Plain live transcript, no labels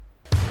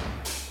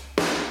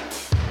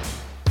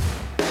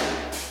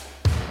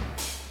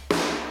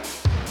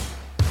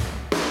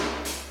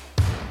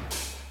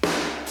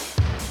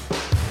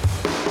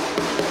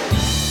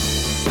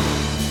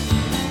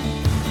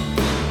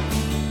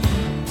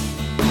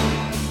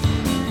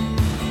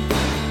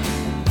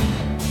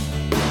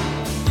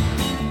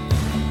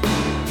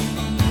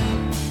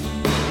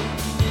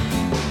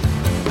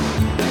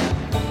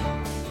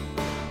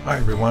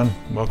everyone.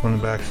 Welcome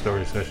to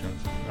Backstory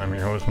Sessions. I'm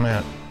your host,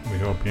 Matt. We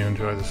hope you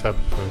enjoy this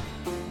episode.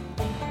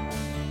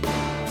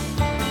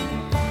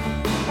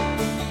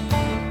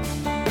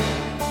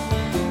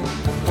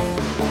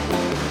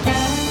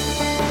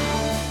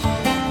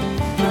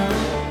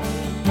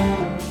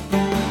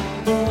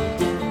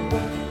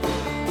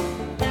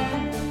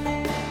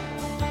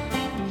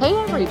 Hey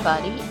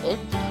everybody,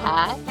 it's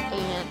Kat,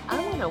 and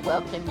I want to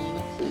welcome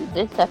you to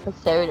this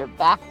episode of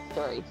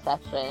Backstory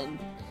Sessions.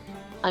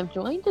 I'm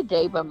joined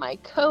today by my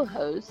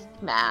co-host,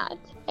 Matt.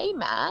 Hey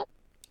Matt.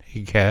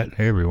 Hey Kat.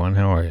 Hey everyone.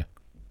 How are you?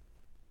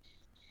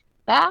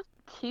 Back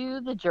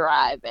to the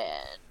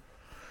drive-in.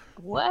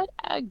 What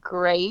a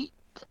great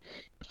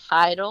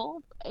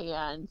title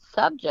and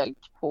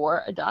subject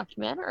for a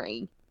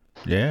documentary.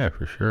 Yeah,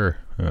 for sure.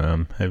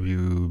 Have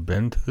you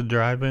been to the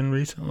drive-in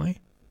recently?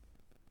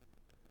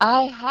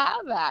 I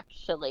have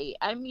actually.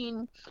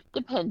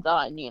 Depends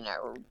on,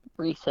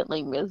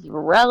 recently was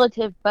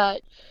relative,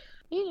 but,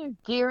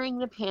 during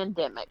the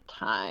pandemic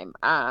time,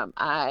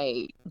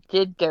 I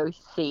did go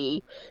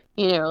see,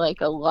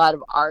 like a lot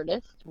of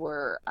artists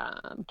were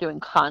doing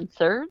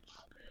concerts,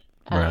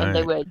 and they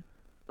Right. would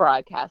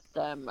broadcast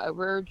them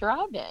over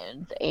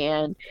drive-ins.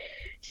 And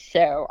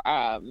so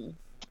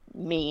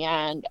me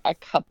and a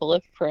couple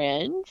of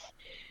friends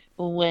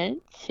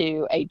went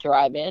to a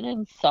drive-in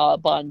and saw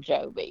Bon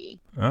Jovi.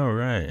 Oh,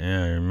 right.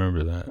 Yeah, I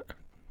remember that.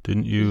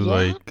 Didn't you,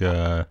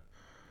 Yeah.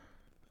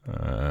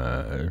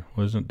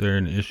 wasn't there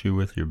an issue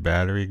with your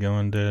battery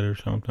going dead or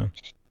something?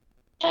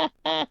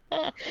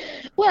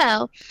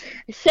 Well,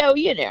 so,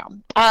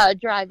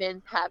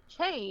 drive-ins have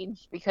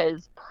changed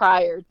because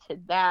prior to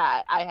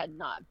that, I had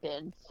not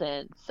been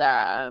since,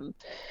 I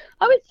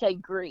would say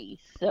Greece.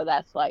 So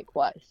that's like,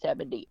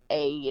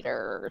 78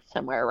 or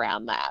somewhere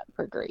around that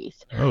for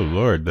Greece. Oh,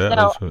 Lord, that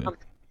So, was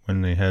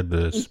when they had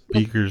the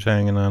speakers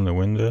hanging on the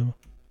window?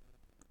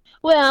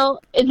 well,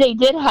 they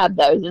did have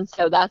those, and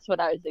so that's what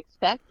I was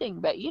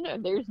expecting. But,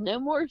 there's no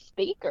more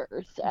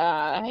speakers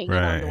hanging on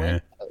Right, the yeah.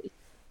 windows.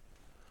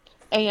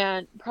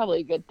 And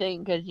probably a good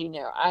thing because,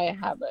 I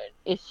have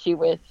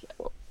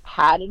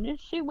had an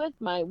issue with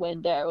my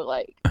window,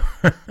 like,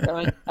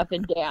 going up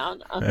and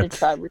down on the That's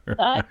driver's side.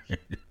 right.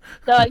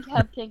 So I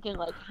kept thinking,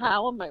 like,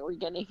 how am we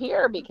going to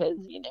hear? Because,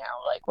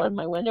 like, when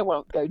my window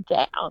won't go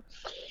down.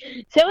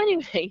 So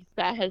anyways,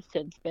 that has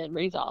since been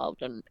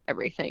resolved and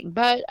everything.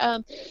 But,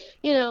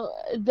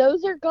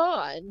 those are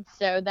gone.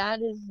 So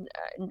that is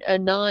a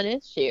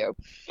non-issue.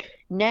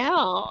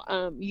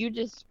 Now, you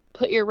just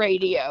put your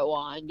radio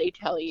on. They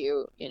tell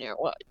you,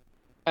 what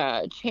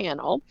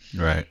channel.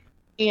 Right.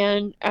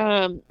 And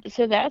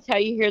so that's how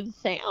you hear the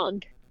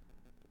sound.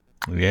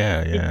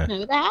 Yeah, Did yeah. you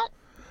know that?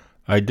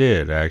 I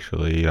did,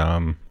 actually.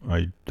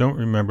 I don't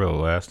remember the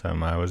last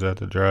time I was at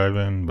the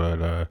drive-in,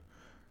 but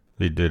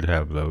they did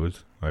have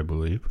those, I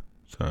believe.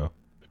 So,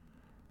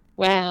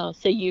 Wow.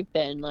 So you've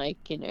been like,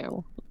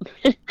 in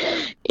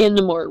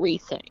the more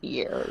recent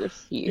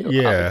years, you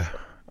yeah,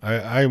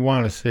 obviously. I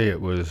want to say it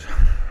was,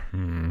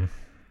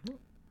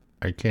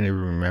 I can't even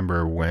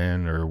remember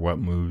when or what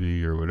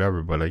movie or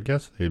whatever, but I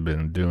guess they've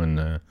been doing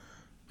the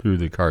through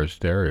the car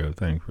stereo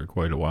thing for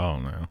quite a while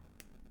now.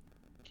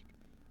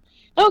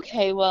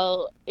 Okay,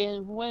 well,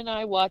 when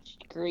I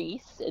watched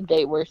Grease,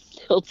 they were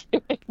still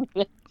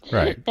doing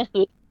Right.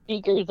 the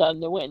speakers on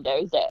the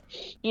windows that,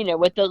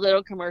 with the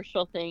little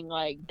commercial thing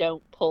like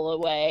 "Don't pull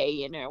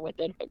away," with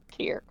it hooked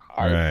to your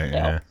car Right, still.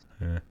 yeah.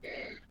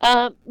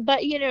 Yeah.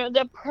 But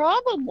the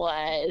problem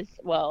was,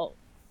 well,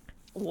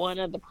 one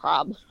of the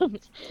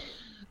problems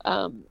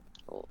um,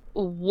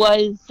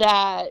 was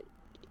that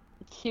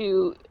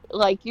to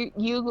like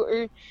you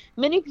were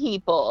many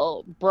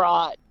people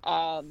brought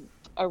a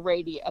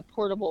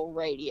portable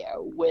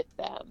radio with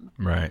them,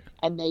 Right.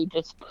 and they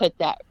just put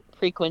that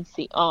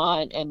frequency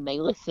on and they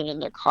listen in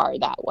their car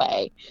that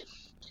way,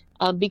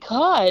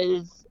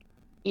 because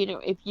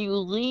if you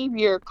leave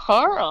your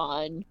car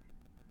on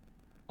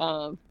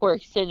for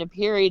extended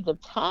periods of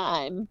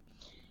time,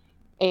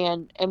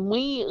 and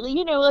we,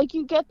 like,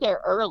 you get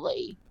there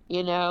early,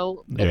 Yeah,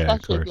 of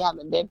especially if you course.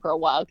 haven't been for a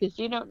while, because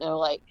you don't know,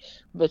 like,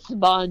 if it's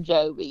Bon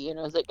Jovi,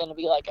 is it going to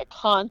be like a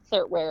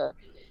concert where,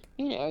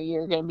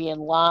 you're going to be in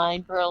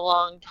line for a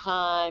long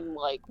time,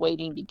 like,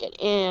 waiting to get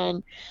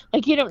in.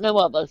 Like, you don't know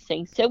all those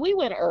things. So we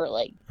went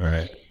early.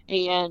 Right.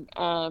 And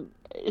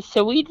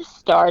so we just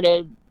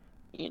started,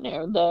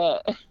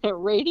 the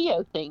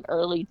radio thing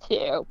early,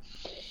 too.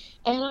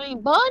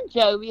 And, Bon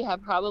Jovi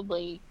had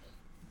probably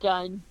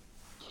done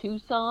 2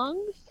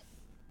 songs,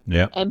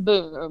 Yep. and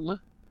boom,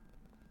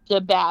 the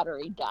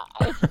battery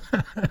died.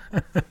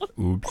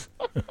 Oops.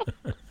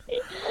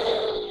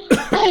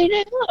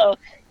 I know.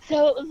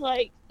 So it was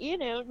like,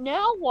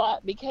 now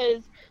what?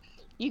 Because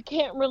you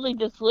can't really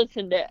just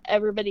listen to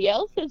everybody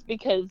else's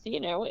because,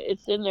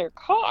 it's in their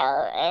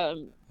car.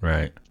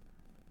 Right.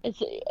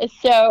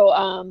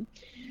 So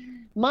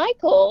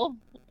Michael,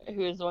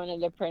 who is one of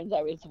the friends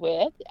I was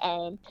with,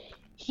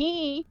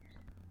 he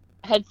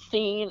had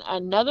seen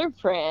another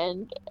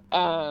friend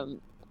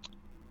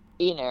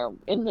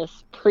in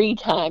this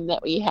pre-time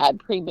that we had,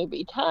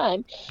 pre-movie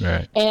time,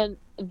 Right. and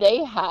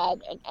they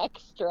had an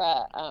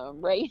extra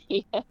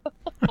radio.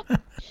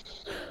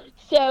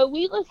 So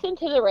we listened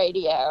to the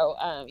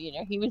radio.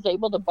 He was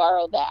able to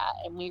borrow that,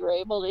 and we were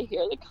able to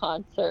hear the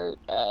concert.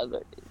 And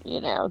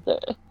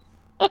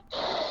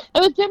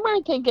then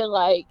we're thinking,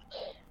 like,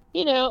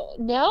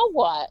 now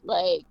what?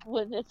 Like,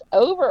 when it's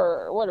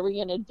over, what are we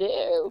gonna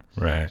do?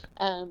 Right.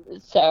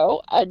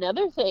 So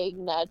another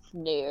thing that's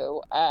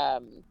new,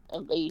 at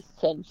least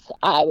since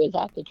I was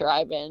at the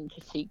drive-in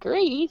to see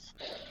Grease,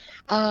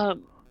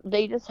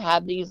 they just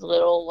have these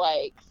little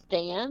like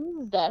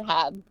stands that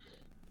have,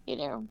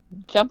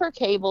 jumper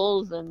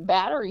cables and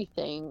battery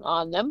thing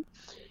on them,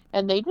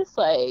 and they just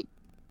like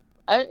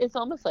it's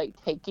almost like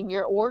taking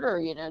your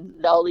order.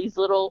 All these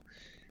little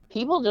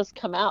people just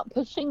come out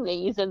pushing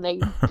these, and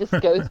they just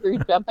go through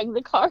jumping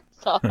the cars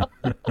off.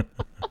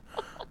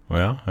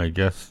 Well, I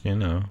guess,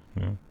 I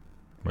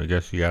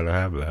guess you gotta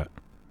have that.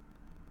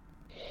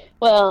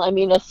 Well, I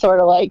mean, it's sort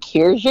of like,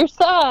 here's your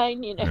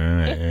sign,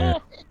 Right, yeah.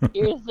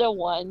 here's the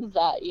ones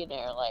that,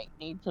 like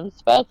need some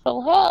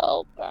special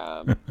help.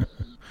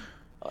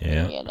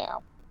 Yeah.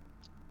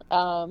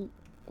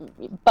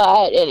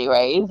 But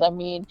anyways, I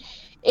mean,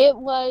 it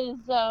was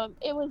an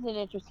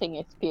interesting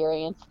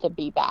experience to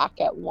be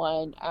back at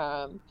one.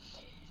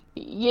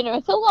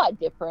 It's a lot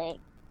different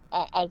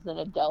as an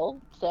adult,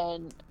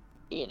 and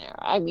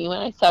I mean, when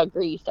I saw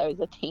Grease, I was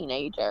a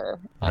teenager.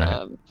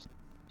 Right.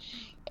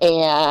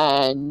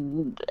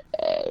 And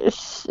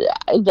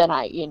then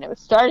I,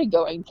 started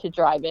going to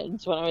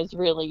drive-ins when I was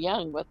really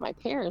young with my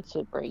parents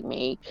would bring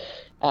me.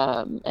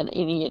 And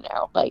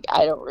like,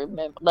 I don't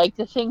remember, like,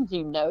 the things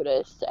you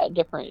notice at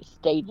different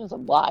stages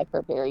of life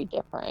are very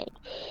different.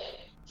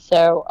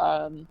 So,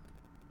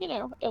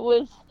 it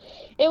was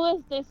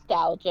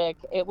nostalgic.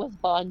 It was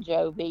Bon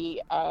Jovi.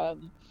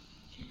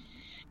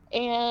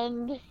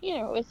 And, it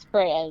was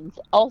friends.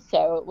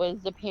 Also, it was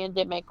a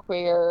pandemic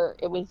where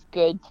it was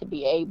good to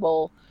be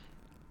able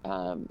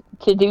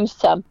to do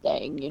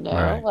something,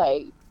 Right.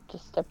 like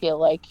just to feel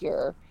like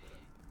you're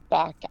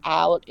back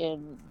out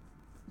in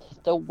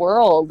the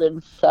world in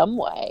some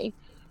way.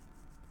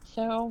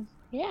 So,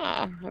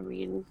 yeah, I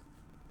mean,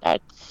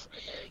 that's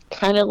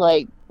kind of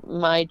like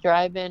my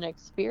drive-in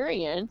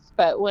experience.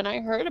 But when I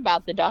heard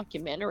about the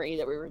documentary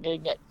that we were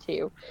going to get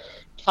to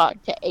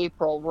talk to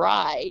April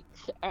Wright,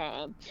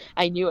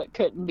 I knew it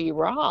couldn't be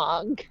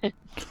wrong.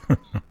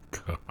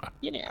 God.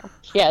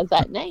 She has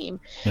that name.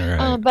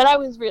 Right. But I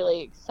was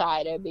really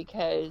excited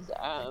because,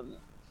 I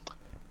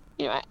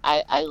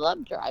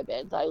love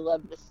drive-ins. I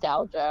love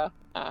nostalgia.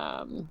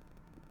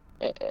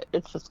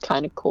 It's just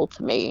kind of cool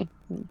to me.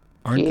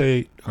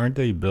 Aren't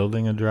they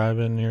building a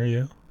drive-in near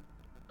you?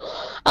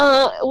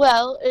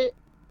 Well,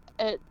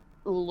 it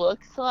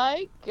looks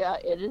like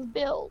it is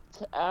built.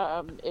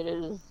 It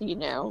is,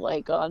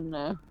 like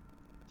on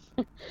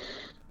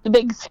the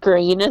big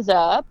screen is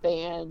up,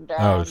 and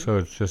Oh, so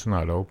it's just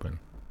not open.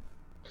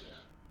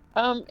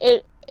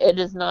 it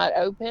is not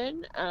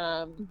open.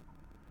 I'm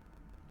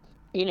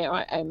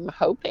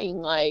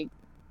hoping, like,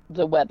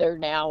 the weather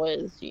now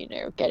is,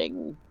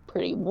 getting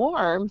pretty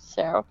warm,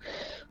 so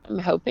I'm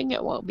hoping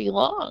it won't be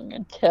long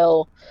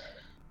until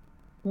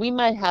we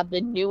might have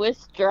the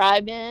newest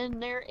drive-in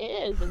there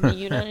is in the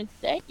United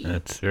States.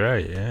 That's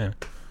right, yeah.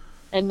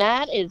 And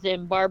that is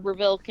in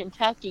Barberville,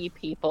 Kentucky,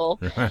 people.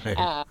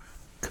 Right.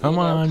 Come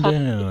on come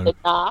down. to the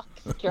Knox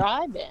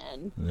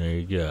Drive-In. There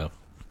you go.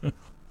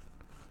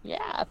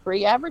 Yeah,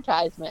 free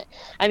advertisement.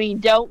 I mean,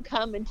 don't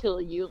come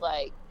until you,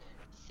 like,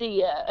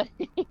 see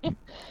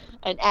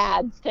an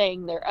ad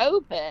saying they're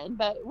open,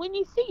 but when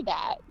you see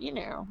that,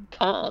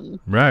 come.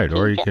 Right,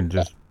 or you can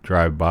just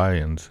drive by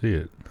and see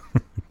it.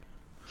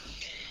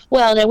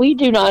 Well, now, we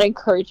do not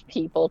encourage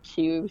people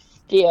to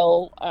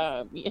steal.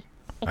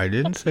 I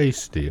didn't say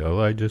steal,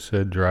 I just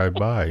said drive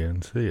by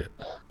and see it.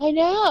 I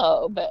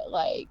know, but,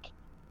 like,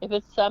 if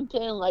it's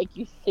something, like,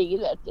 you see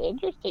that's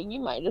interesting,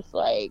 you might just,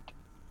 like,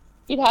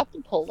 you'd have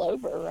to pull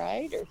over,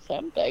 right, or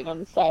something on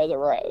the side of the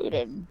road.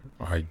 And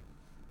I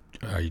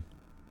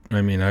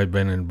mean, I've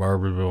been in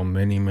Barberville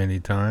many, many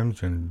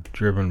times and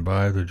driven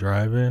by the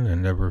drive-in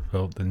and never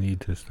felt the need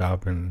to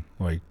stop and,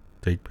 like,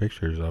 take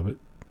pictures of it,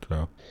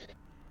 so.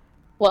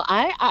 Well,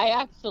 I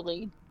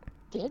actually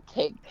did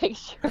take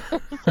pictures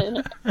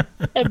and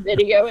a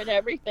video and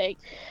everything,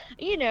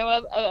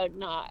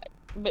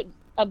 but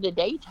of the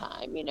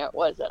daytime, it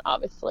wasn't,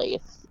 obviously,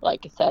 it's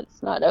like I said,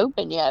 it's not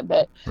open yet,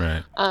 but,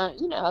 right.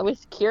 I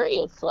was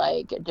curious,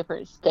 like, at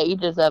different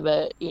stages of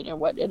it,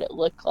 what did it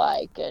look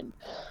like, and,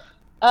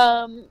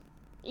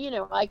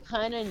 I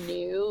kind of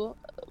knew,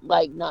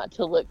 like, not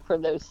to look for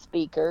those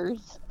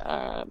speakers,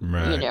 Right.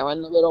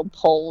 and the little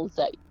poles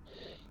that,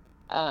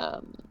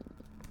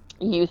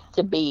 used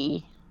to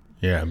be,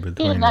 Yeah,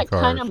 between the that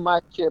cars. kind of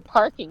marked your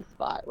parking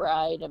spot,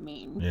 right? I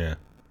mean, Yeah.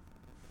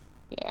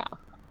 yeah.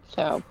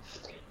 So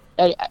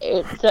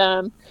it's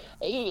so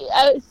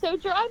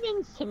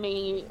drive-ins to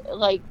me,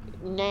 like,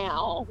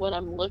 now when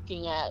I'm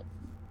looking at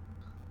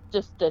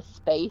just the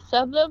space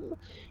of them,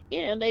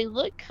 they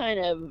look kind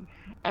of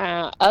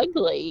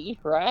ugly,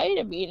 right?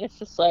 I mean,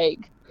 it's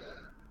like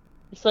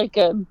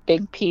a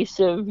big piece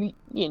of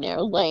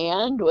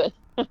land with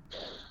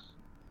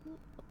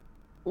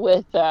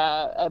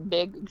a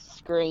big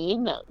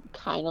screen that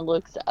kind of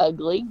looks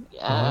ugly.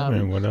 Well, I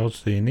mean, what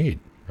else do you need,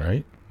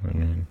 right? I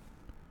mean,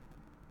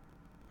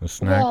 a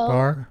snack Well,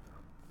 bar?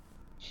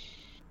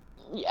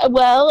 yeah,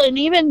 well, and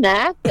even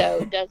that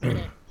though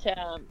doesn't,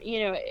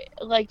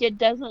 like it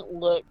doesn't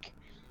look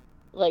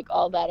like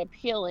all that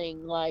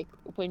appealing like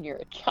when you're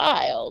a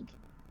child.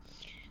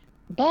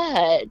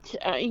 But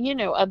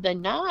of the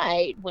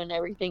night when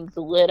everything's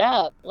lit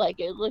up, like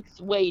it looks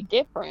way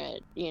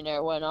different.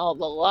 When all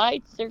the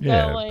lights are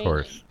Yeah, of going and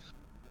course.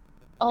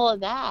 all of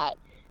that.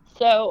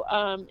 So,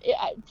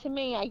 to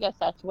me, I guess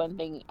that's one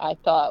thing I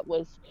thought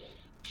was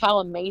how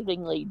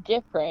amazingly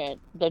different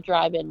the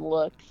drive-in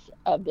looks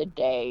of the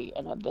day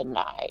and of the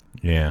night.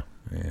 Yeah,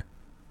 yeah.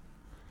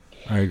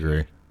 I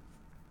agree.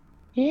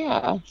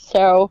 Yeah.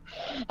 So,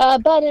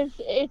 but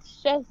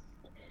it's just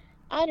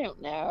I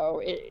don't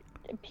know.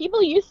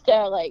 People used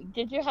to like.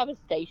 Did you have a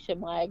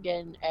station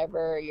wagon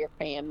ever? Your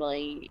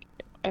family?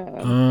 Um,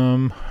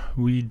 Um,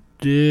 we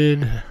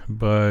did,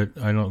 but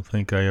I don't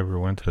think I ever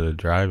went to the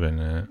drive-in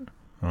in it.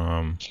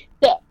 Um,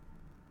 so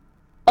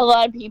a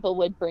lot of people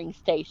would bring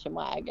station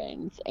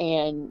wagons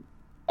and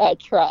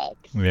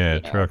trucks. yeah,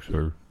 trucks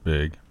were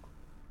big.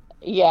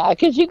 Yeah,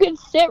 because you could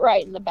sit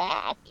right in the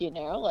back.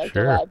 Like a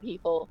Sure. lot of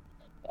people,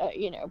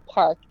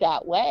 park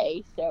that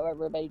way, so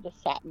everybody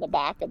just sat in the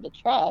back of the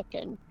truck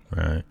and.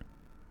 Right.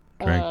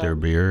 Drank their Um,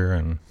 beer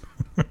and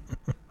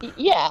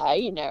Yeah,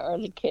 or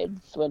the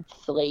kids would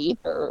sleep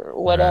or right,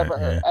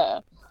 whatever, yeah.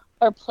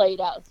 or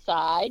played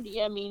outside.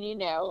 Yeah, I mean,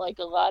 like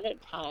a lot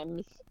of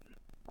times,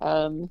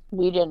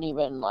 we didn't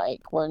even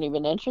weren't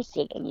even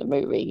interested in the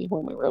movie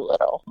when we were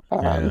little.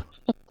 Yeah.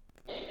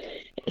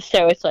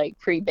 So it's like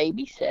free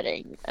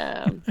babysitting,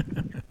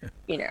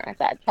 at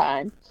that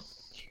time.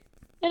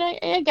 And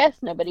I guess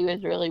nobody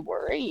was really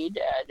worried.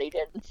 They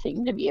didn't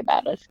seem to be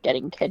about us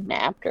getting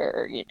kidnapped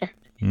or.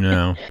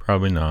 No,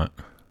 probably not.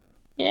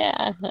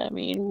 Yeah, I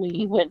mean,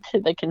 we went to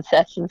the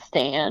concession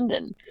stand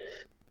and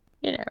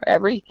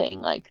everything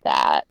like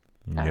that.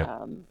 Yep.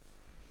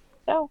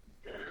 So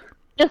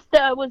just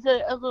was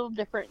a little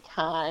different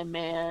time,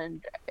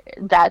 and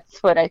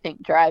that's what I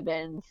think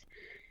drive-ins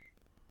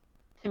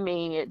to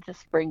me. It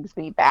just brings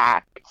me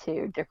back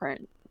to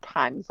different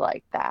times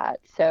like that.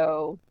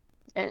 So,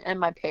 and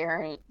my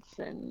parents,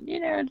 and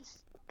just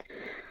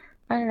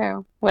I don't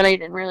know when I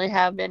didn't really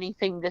have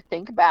anything to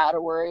think about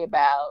or worry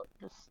about.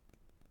 Just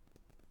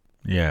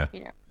Yeah.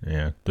 you know,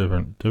 Yeah.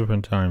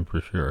 Different time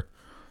for sure.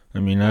 I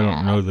mean, I don't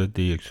yeah, know that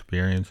the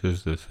experience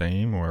is the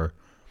same or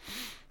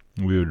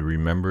we would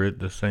remember it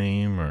the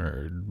same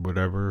or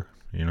whatever.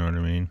 You know what I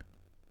mean?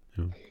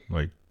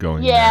 Like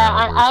going yeah.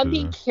 now I'd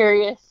versus be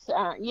curious.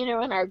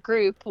 In our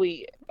group,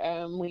 we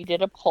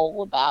did a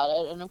poll about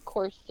it, and of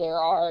course, there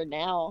are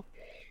now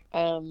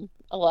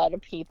a lot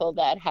of people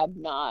that have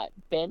not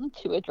been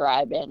to a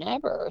drive-in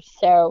ever.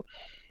 So,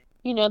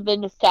 the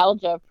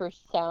nostalgia for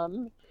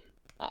some,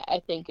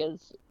 I think,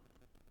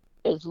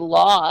 is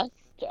lost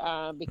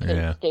because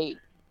yeah. they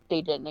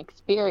didn't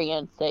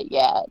experience it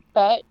yet.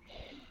 But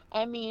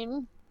I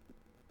mean,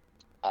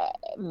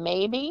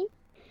 maybe.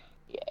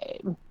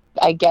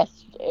 I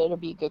guess it'll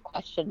be a good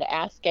question to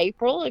ask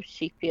April if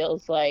she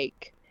feels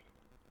like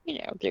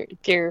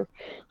they're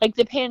like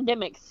the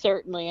pandemic.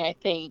 Certainly, I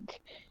think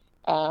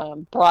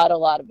brought a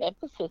lot of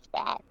emphasis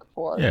back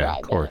for Yeah,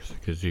 of drive-in. course,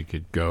 because you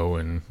could go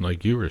and,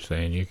 like you were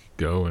saying, you could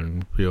go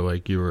and feel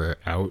like you were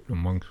out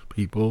amongst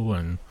people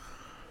and,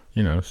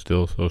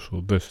 still social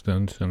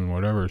distance and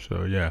whatever.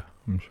 So, yeah,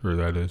 I'm sure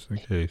that is the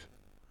case.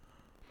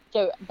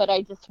 So, but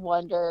I just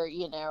wonder,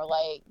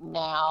 like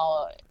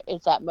now,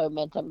 is that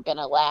momentum going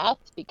to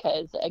last?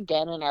 Because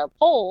again, in our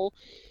poll,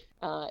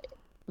 uh,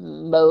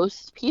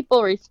 most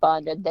people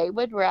responded they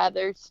would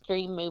rather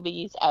stream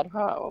movies at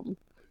home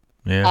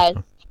Yeah. as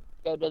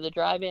go to the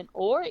drive-in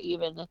or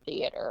even the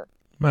theater.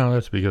 Well,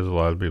 that's because a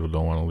lot of people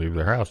don't want to leave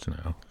their house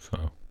now.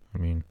 So, I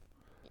mean,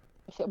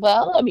 So,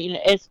 well, I mean,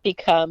 it's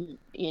become,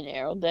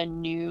 the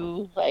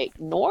new like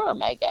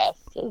norm, I guess,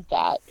 is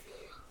that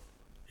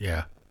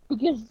yeah.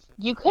 because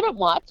you couldn't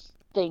watch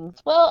things.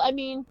 Well, I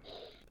mean,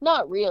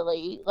 not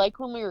really. Like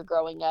when we were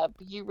growing up,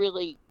 you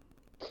really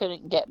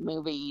couldn't get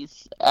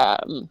movies.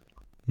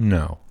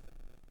 No.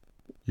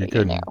 You You know,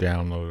 couldn't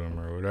download them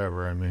or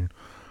whatever. I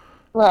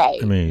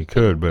right? mean, You you could,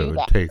 couldn't but it do would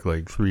that. take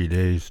like 3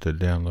 days to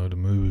download a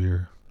movie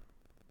or.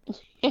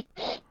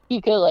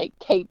 You could like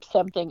tape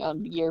something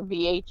on your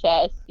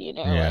VHS,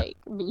 Yeah. like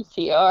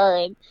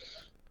VCR, and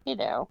you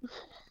know,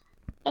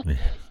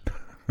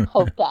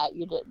 hope that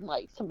you didn't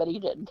like somebody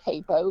didn't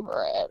tape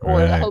over it, or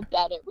Right. hope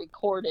that it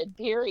recorded.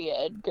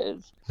 Period.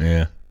 Because,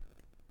 Yeah.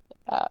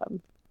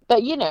 um,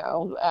 but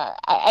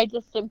I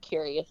just am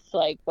curious,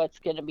 like what's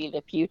going to be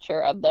the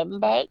future of them.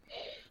 But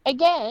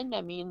again,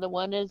 I mean, the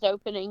one is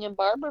opening in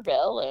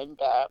Barberville,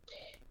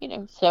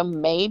 and so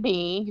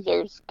maybe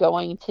there's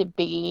going to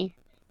be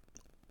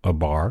A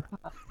bar?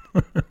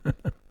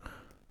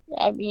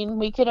 I mean,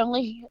 we could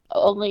only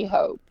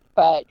hope,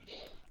 but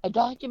a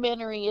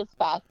documentary is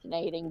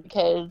fascinating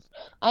because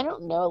I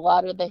don't know a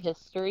lot of the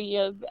history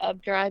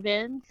of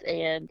drive-ins,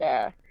 and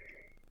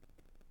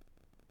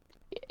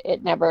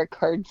it never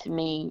occurred to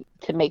me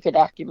to make a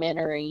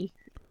documentary,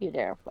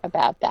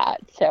 about that.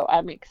 So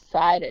I'm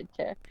excited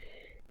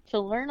to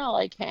learn all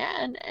I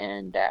can,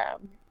 and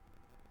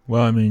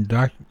Well, I mean,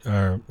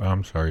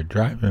 I'm sorry,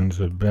 drive-ins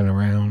have been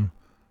around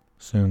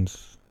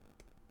since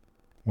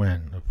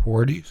when? The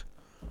 40s?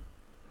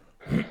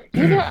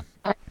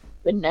 I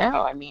would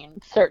know. I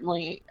mean,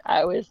 certainly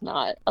I was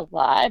not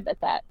alive at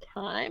that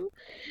time.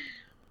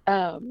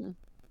 Um,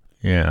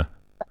 Yeah.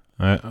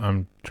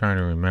 I'm trying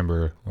to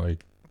remember,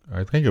 like,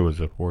 I think it was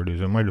the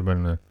 40s. It might have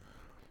been the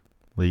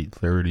late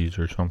 30s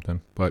or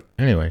something. But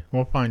anyway,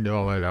 we'll find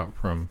all that out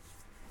from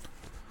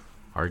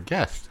our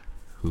guest,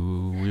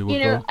 who we will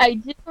go. I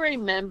do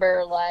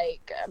remember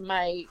like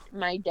my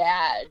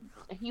dad.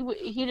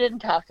 He didn't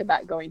talk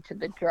about going to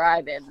the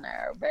drive-in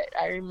there, but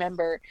I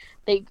remember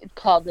they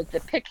called it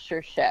the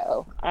picture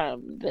show,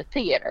 the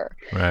theater.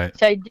 Right.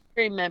 So I do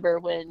remember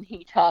when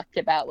he talked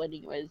about when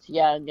he was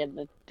young and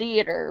the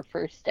theater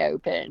first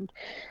opened.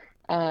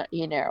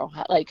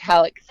 Like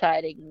how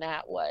exciting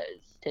that was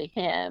to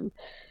him.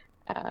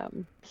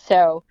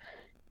 So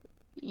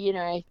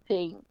I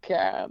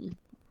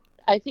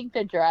think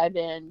the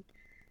drive-in,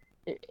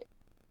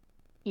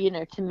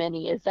 to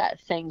many is that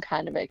same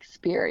kind of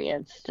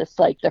experience, just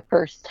like the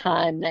first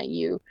time that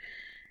you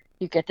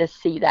get to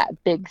see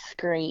that big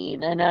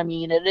screen. And I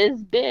mean, it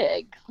is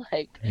big.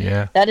 Like,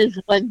 Yeah. that is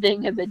one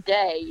thing of the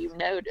day you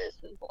notice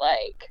is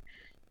like,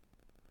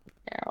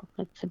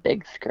 it's a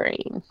big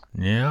screen.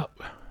 Yep.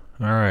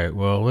 All right.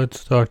 Well,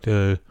 let's talk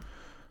to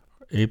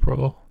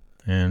April,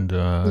 and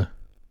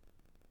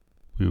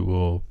we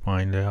will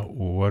find out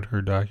what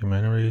her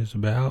documentary is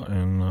about,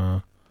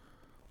 and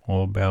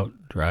all about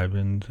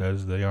drive-ins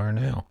as they are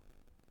now.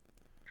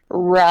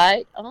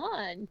 Right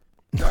on.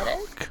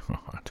 Oh,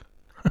 God.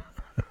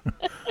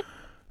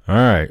 All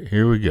right,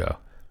 here we go.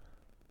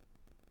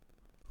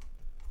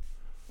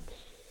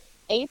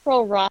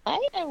 April Wright,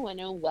 I want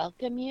to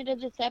welcome you to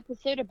this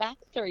episode of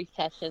Backstory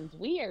Sessions.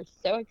 We are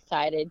so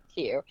excited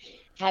to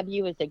have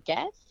you as a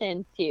guest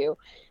and to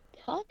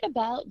talk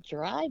about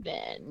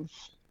drive-ins.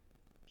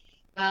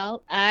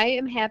 Well, I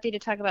am happy to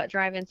talk about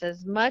drive-ins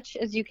as much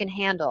as you can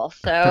handle.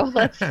 So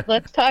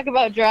let's talk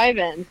about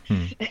drive-ins.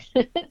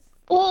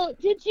 Well,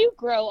 did you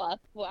grow up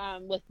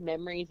with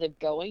memories of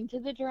going to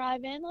the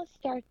drive-in? Let's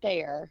start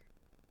there.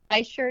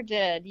 I sure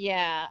did.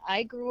 Yeah.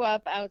 I grew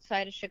up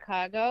outside of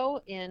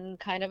Chicago in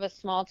kind of a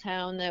small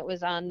town that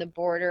was on the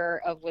border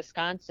of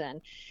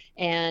Wisconsin.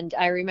 And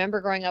I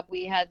remember growing up,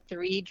 we had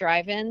 3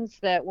 drive-ins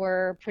that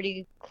were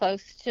pretty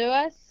close to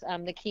us.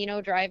 The Keno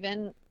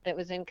Drive-In that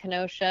was in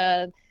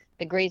Kenosha,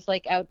 the Grays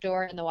Lake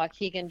Outdoor, and the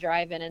Waukegan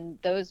Drive-In. And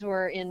those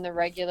were in the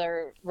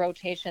regular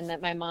rotation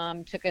that my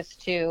mom took us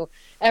to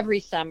every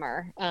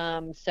summer.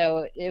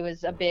 So it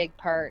was a big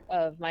part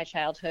of my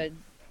childhood.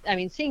 I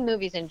mean, seeing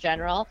movies in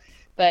general,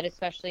 but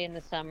especially in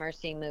the summer,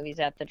 seeing movies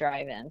at the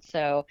drive-in.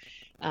 So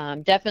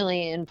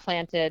definitely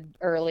implanted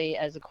early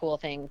as a cool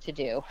thing to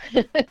do.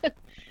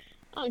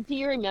 Oh, do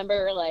you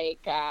remember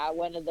like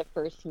one of the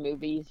first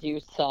movies you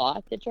saw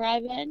at the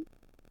drive-in?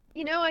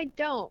 I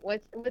don't.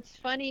 What's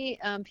funny,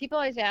 people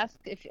always ask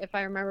if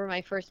I remember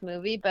my first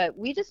movie, but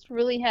we just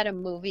really had a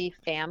movie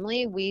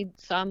family. We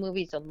saw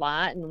movies a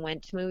lot and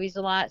went to movies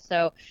a lot.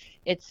 So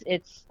it's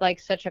like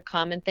such a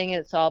common thing.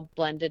 It's all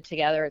blended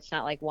together. It's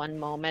not like one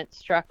moment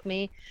struck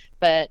me.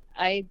 But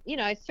I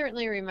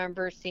certainly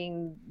remember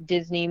seeing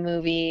Disney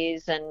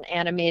movies and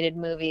animated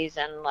movies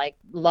and like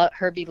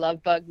Herbie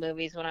Love Bug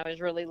movies when I was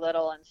really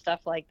little and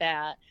stuff like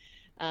that.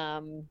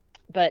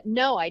 But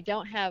no, I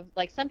don't have,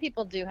 like some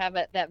people do have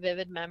that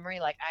vivid memory.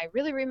 Like, I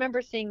really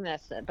remember seeing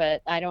this,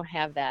 but I don't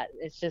have that.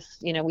 It's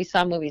just, we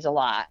saw movies a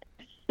lot.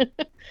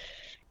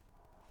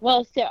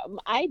 Well, so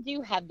I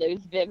do have those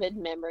vivid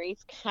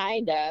memories,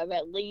 kind of,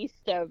 at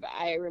least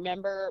I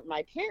remember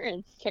my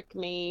parents took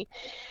me,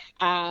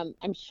 I'm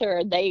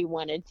sure they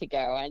wanted to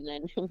go, and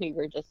then we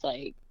were just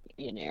like,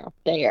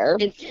 there.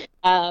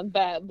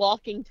 But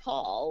Walking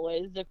Tall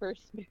was the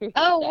first movie.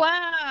 Oh,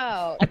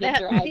 wow. At the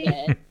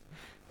drive-in.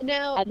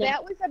 No,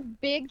 that was a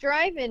big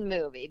drive-in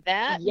movie.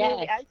 That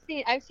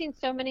movie, I've seen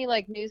so many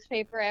like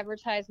newspaper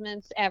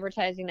advertisements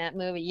advertising that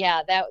movie.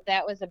 Yeah,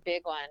 that was a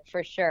big one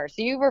for sure.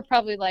 So you were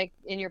probably like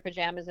in your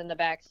pajamas in the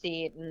back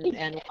seat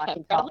and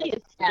watching probably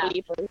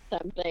asleep or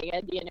something,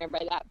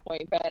 by that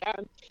point. But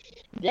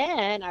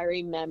then I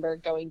remember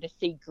going to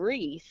see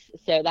Grease.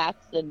 So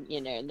that's the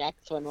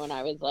next one when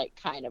I was like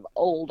kind of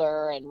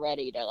older and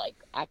ready to like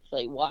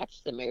actually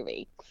watch the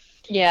movie.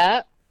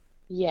 Yeah.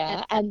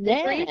 Yeah, and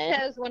then Grease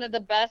has one of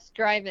the best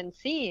drive-in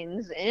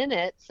scenes in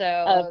it,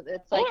 so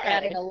it's like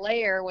adding a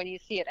layer when you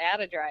see it at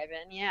a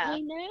drive-in. Yeah,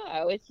 I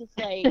know. It's just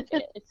like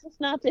it's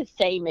just not the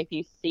same if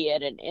you see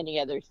it in any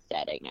other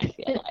setting, I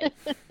feel like.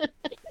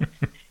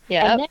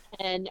 Yeah.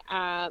 And then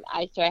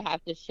I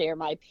have to share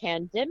my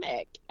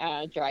pandemic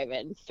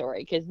drive-in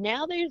story because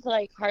now there's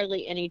like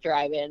hardly any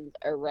drive-ins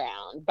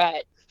around,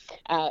 but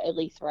at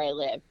least where I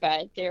live.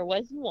 But there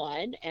was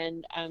one,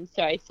 and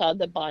so I saw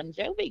the Bon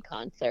Jovi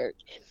concert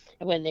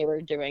when they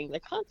were doing the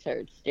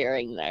concerts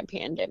during the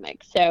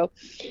pandemic. So,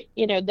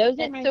 those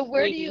are my So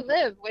where do you three.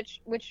 live?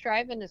 Which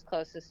drive-in is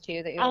closest to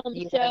you that you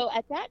went? So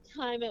at that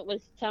time it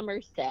was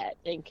Somerset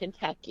in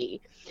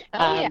Kentucky.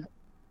 Oh yeah. Um,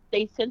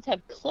 they since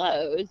have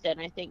closed,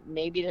 and I think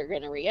maybe they're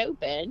going to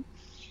reopen.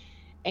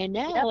 And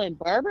Yep. now in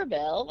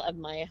Barberville, of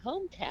my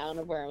hometown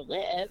of where I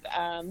live,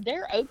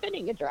 they're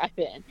opening a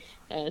drive-in.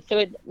 So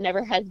it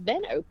never has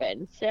been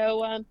open.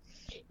 So,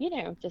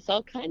 just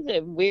all kinds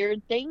of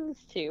weird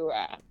things to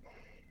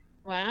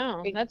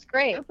Wow, that's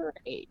great.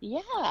 incorporate.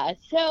 Yeah.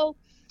 So,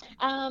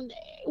 um,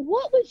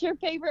 what was your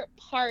favorite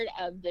part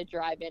of the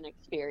drive-in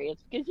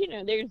experience? Because,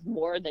 there's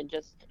more than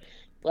just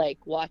like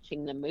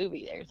watching the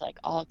movie. There's like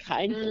all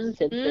kinds of Hmm.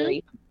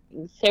 sensory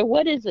things. So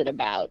what is it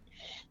about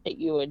that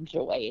you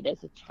enjoyed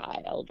as a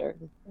child or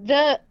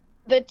The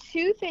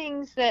two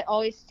things that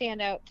always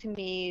stand out to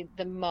me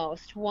the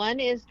most, one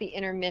is the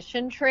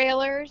intermission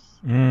trailers.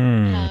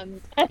 Mm.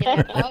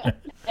 You know,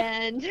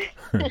 and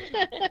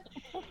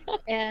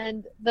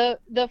and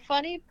the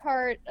funny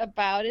part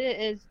about it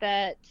is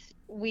that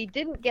we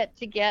didn't get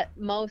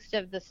most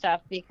of the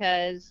stuff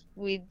because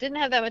we didn't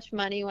have that much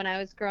money when I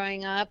was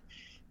growing up,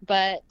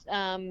 but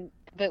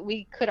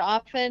we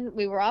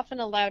were often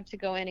allowed to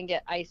go in and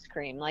get ice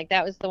cream. Like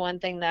that was the one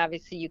thing that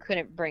obviously you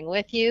couldn't bring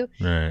with you.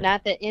 Right.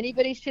 Not that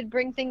anybody should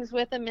bring things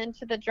with them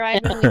into the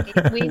drive-in.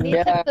 We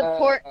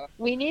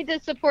need to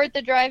support no?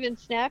 the drive-in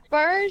snack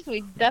bars.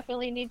 We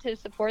definitely need to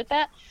support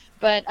that.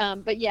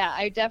 But yeah,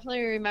 I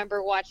definitely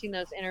remember watching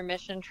those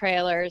intermission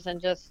trailers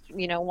and just,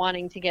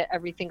 wanting to get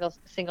every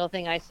single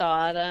thing I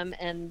saw of them,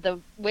 and the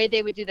way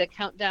they would do the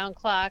countdown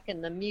clock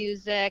and the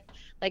music,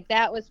 like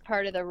that was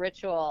part of the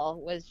ritual,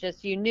 was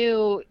just, you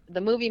knew the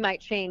movie might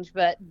change,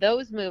 but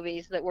those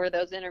movies that were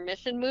those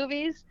intermission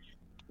movies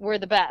were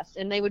the best,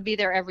 and they would be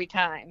there every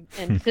time,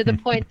 and to the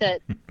point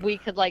that we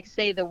could like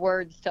say the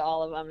words to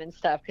all of them and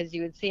stuff because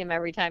you would see them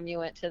every time you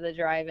went to the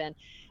drive-in.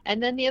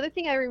 And then the other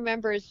thing I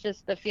remember is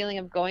just the feeling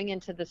of going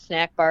into the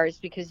snack bars,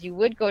 because you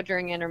would go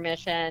during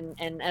intermission,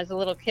 and as a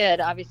little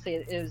kid, obviously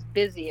it was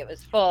busy, it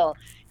was full.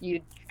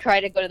 You'd try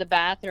to go to the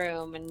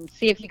bathroom and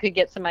see if you could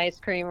get some ice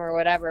cream or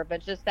whatever,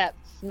 but just that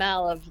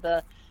smell of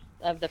the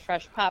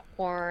fresh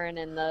popcorn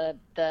and the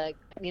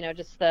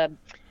just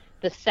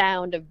the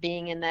sound of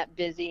being in that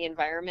busy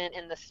environment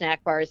in the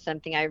snack bar is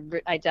something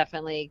I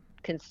definitely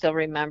can still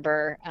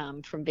remember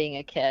from being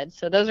a kid.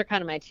 So those are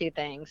kind of my two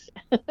things.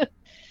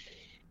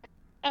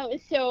 Oh,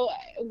 so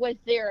was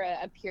there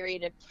a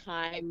period of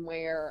time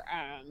where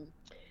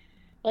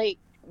like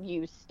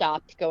you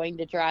stopped going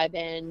to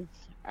drive-ins?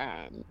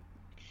 Um,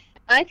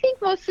 I think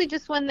mostly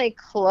just when they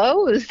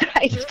closed,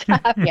 I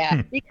stopped.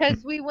 yeah.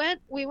 Because we went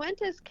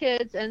as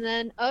kids, and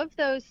then of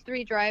those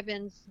three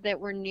drive-ins that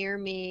were near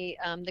me,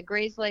 the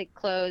Grays Lake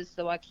closed,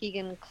 the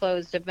Waukegan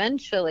closed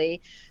eventually,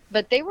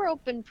 but they were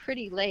open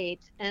pretty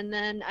late. And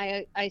then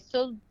I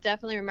still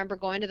definitely remember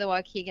going to the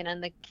Waukegan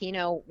and the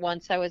Keno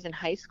once I was in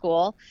high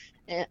school.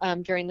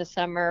 During the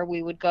summer,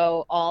 we would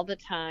go all the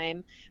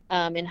time.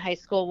 In high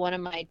school, one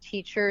of my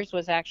teachers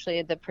was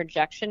actually the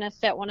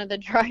projectionist at one of the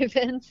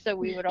drive-ins, so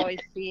we would always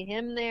see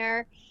him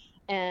there.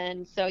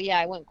 And so, yeah,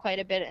 I went quite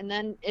a bit. And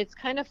then it's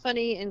kind of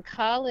funny, in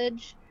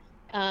college,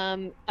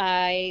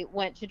 I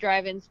went to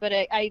drive-ins, but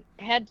I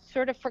had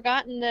sort of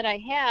forgotten that I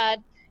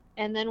had.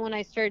 And then when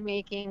I started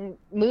making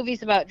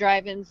movies about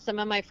drive-ins, some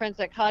of my friends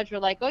at college were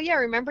like, "Oh yeah,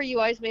 remember you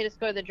always made us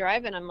go to the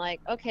drive-in?" I'm like,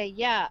 "Okay,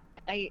 yeah,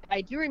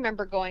 I do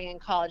remember going in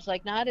college,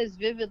 like not as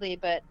vividly,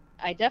 but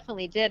I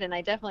definitely did, and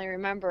I definitely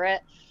remember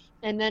it."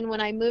 And then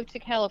when I moved to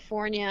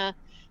California,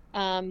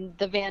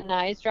 the Van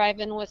Nuys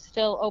Drive-In was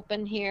still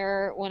open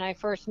here when I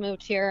first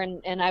moved here,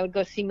 and I would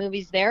go see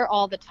movies there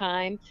all the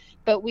time.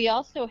 But we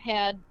also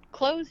had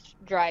closed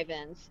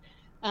drive-ins.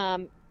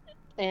 Um,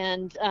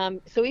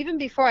 so even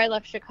before I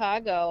left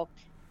Chicago,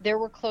 there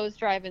were closed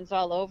drive-ins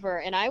all over,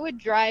 and I would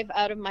drive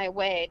out of my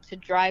way to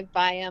drive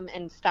by them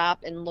and stop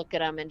and look at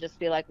them and just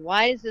be like,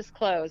 why is this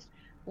closed?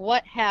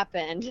 What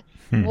happened?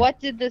 What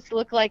did this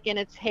look like in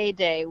its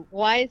heyday?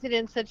 Why is it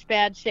in such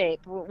bad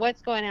shape?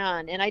 What's going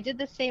on? And I did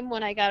the same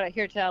when I got out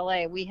here to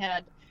LA. We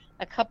had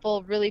a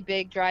couple really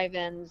big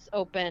drive-ins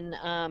open.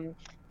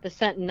 The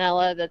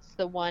Centinela, that's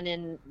the one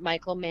in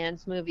Michael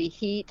Mann's movie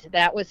Heat,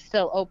 that was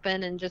still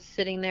open and just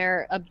sitting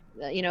there,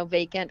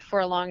 vacant for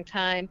a long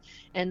time.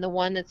 And the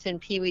one that's in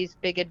Pee-wee's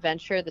Big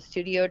Adventure, the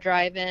Studio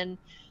Drive-In,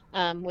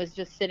 was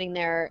just sitting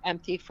there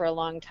empty for a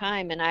long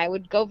time. And I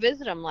would go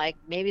visit them, like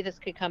maybe this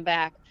could come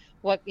back.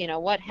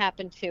 What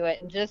happened to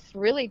it? And just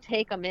really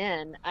take them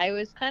in. I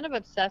was kind of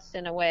obsessed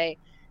in a way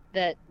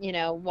that,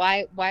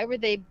 why were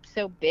they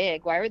so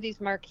big? Why were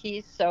these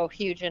marquees so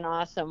huge and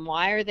awesome?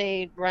 Why are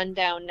they run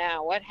down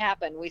now? What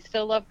happened? We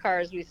still love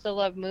cars. We still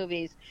love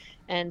movies.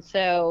 And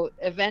so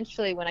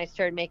eventually when I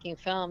started making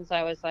films,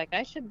 I was like,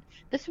 this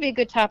would be a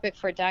good topic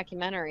for a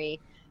documentary.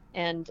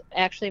 And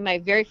actually, my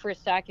very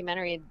first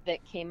documentary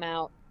that came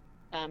out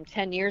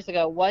 10 years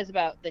ago was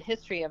about the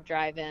history of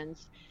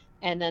drive-ins.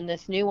 And then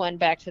this new one,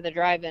 Back to the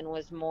Drive-In,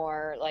 was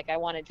more like I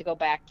wanted to go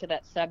back to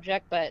that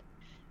subject, but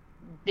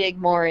dig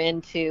more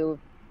into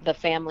the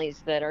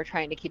families that are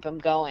trying to keep them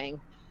going,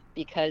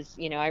 because,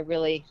 I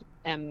really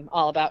am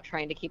all about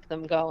trying to keep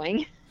them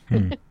going.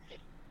 Hmm.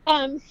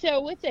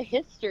 So what's the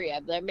history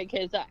of them?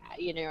 Because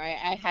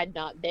I had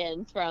not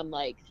been from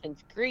like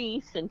since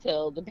Greece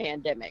until the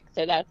pandemic,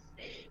 so that's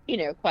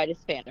quite a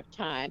span of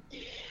time.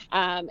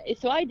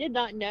 So I did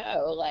not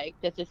know like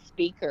that the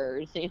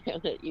speakers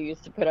that you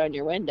used to put on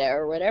your window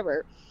or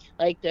whatever,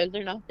 like those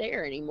are not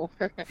there anymore.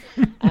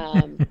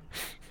 um,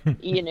 so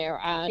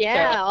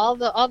Yeah, all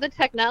the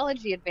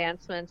technology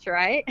advancements,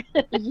 right?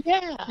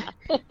 yeah,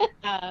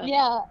 uh,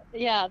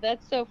 Yeah,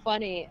 that's so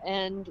funny.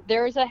 And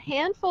there's a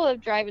handful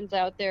of drive-ins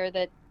out there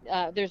that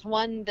there's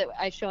one that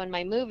I show in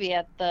my movie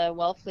at the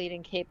Wellfleet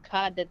in Cape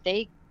Cod that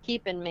they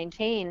keep and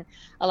maintain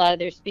a lot of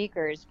their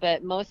speakers,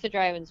 but most of the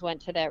drive-ins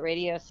went to that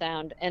radio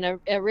sound. And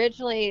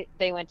originally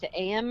they went to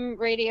AM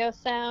radio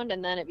sound,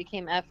 and then it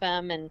became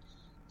FM, and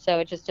so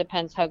it just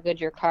depends how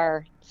good your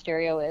car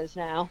stereo is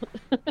now.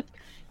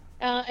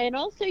 and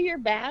also your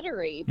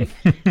battery.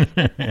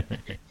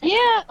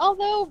 Yeah,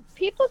 although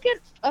people get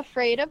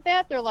afraid of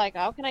that. They're like,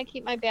 how can I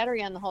keep my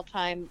battery on the whole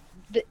time?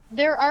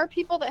 There are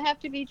people that have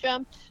to be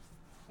jumped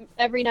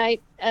every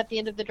night at the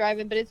end of the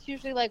drive-in, but it's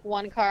usually like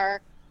one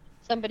car,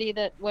 somebody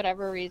that,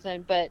 whatever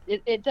reason, but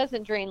it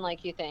doesn't drain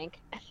like you think.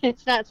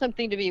 It's not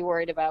something to be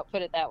worried about,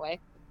 put it that way.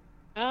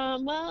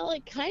 Well,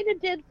 it kind of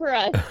did for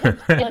us.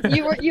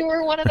 You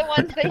were one of the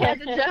ones they had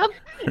to jump?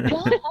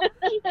 Well,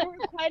 actually, there were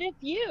quite a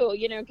few,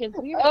 because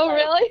Oh,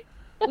 really?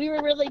 we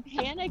were really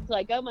panicked,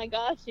 like, oh my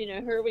gosh,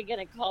 who are we going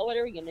to call? What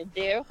are we going to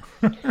do?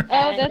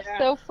 Oh, that's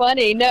so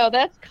funny. No,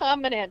 that's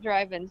common at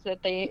drive-ins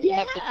that they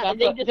have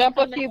to jump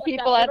a few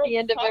people at the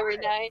end of every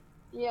night.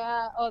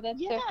 Yeah. Oh,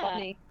 that's so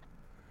funny.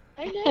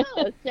 I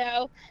know.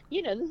 So,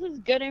 this is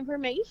good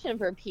information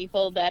for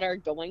people that are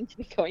going to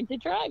be going to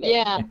drive it.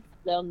 Yeah.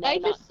 They'll know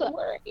not to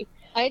worry.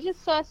 I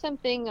just saw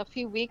something a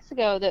few weeks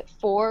ago that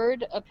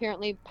Ford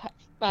apparently,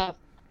 I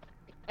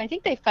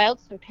think they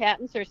filed some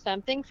patents or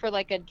something for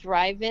like a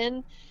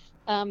drive-in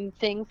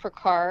thing for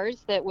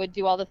cars that would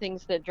do all the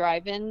things that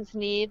drive-ins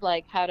need,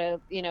 like how to,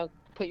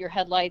 put your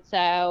headlights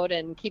out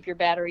and keep your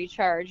battery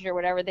charged or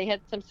whatever. They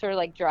had some sort of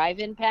like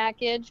drive-in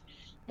package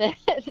that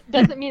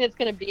doesn't mean it's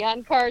going to be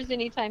on cars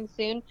anytime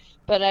soon.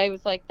 But I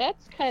was like,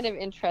 that's kind of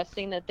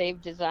interesting that they've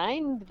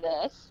designed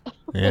this.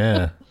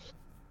 Yeah.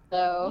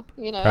 So,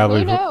 who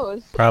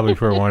knows? Probably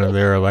for one of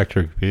their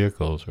electric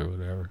vehicles or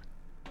whatever.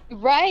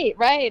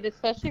 Right,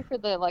 especially for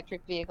the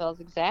electric vehicles.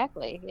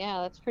 Exactly.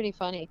 Yeah, that's pretty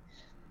funny.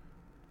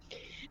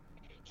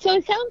 So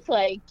it sounds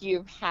like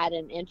you've had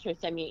an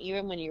interest. I mean,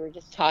 even when you were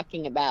just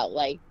talking about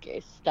like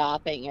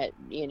stopping at,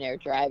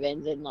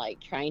 drive-ins and like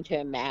trying to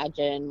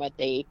imagine what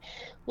they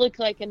look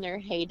like in their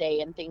heyday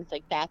and things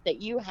like that,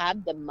 that you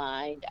have the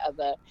mind of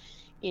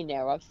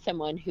of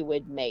someone who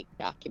would make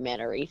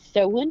documentaries.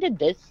 So when did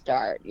this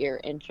start,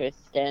 your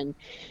interest in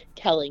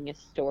telling a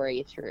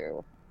story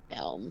through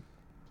film?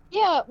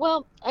 Yeah,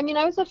 well, I mean,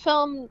 I was a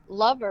film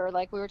lover,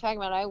 like we were talking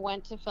about. I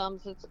went to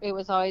films. It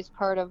was always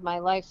part of my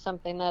life,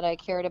 something that I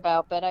cared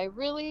about. But I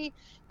really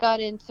got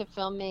into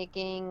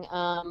filmmaking.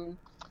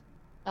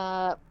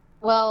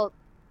 Well,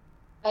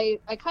 I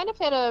kind of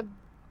had a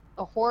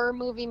horror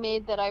movie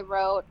made that I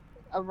wrote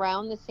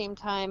around the same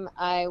time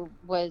I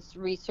was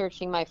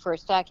researching my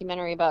first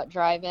documentary about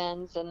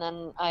drive-ins, and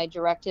then I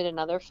directed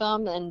another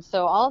film. And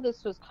so all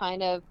this was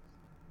kind of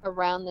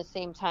around the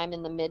same time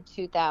in the mid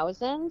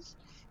 2000s.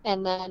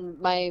 And then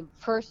my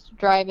first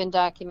drive-in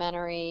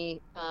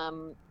documentary,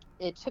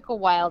 it took a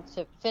while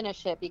to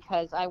finish it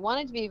because I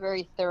wanted to be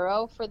very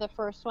thorough for the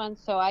first one.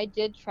 So I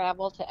did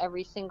travel to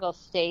every single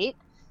state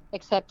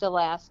except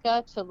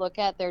Alaska to look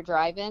at their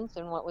drive-ins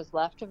and what was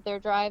left of their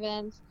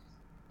drive-ins.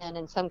 And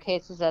in some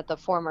cases at the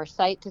former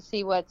site to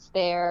see what's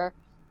there.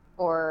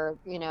 Or,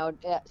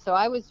 so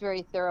I was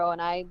very thorough,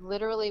 and I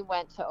literally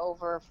went to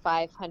over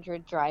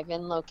 500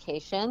 drive-in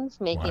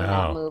locations making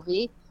that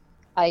movie.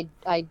 I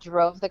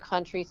drove the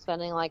country,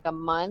 spending like a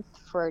month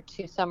for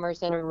 2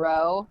 summers in a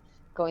row,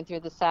 going through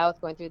the South,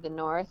 going through the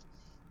North.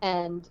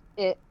 And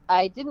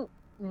I didn't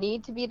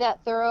need to be that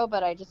thorough,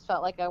 but I just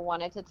felt like I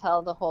wanted to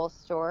tell the whole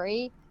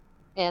story.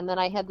 And then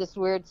I had this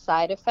weird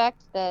side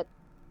effect that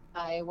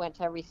I went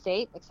to every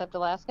state except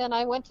Alaska, and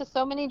I went to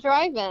so many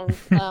drive-ins,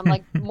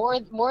 like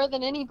more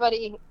than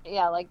anybody.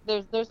 Yeah, like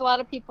there's a lot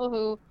of people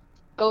who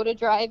go to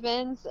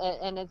drive-ins,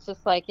 and it's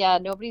just like, yeah,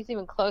 nobody's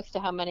even close to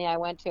how many I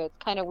went to. It's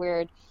kind of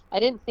weird. I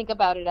didn't think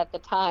about it at the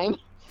time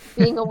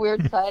being a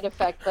weird side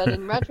effect, but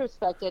in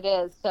retrospect it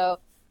is. So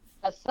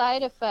a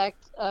side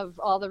effect of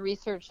all the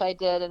research I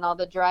did and all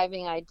the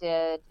driving I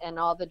did and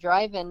all the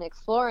drive-in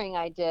exploring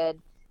I did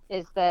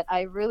is that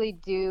I really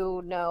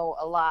do know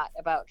a lot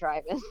about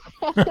drive-ins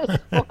at this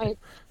point.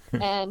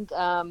 And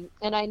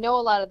I know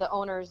a lot of the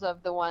owners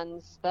of the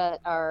ones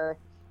that are,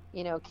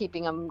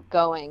 keeping them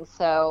going.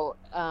 So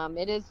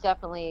it is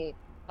definitely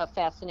a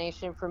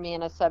fascination for me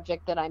and a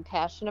subject that I'm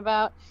passionate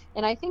about.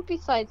 And I think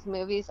besides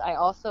movies, I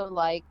also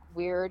like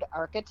weird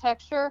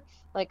architecture.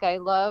 Like I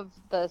love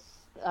the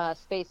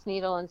Space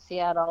Needle in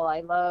Seattle.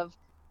 I love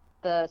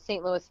the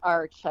St. Louis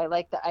Arch. I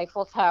like the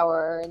Eiffel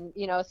Tower, and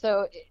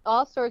so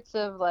all sorts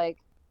of like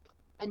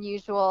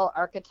unusual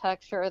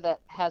architecture that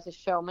has a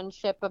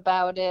showmanship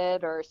about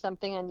it or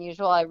something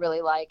unusual I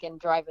really like, and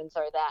drive-ins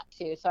are that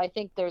too. So I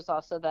think there's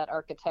also that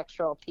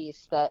architectural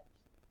piece that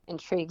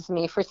intrigues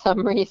me for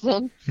some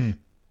reason. Hmm.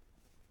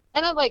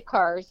 And I like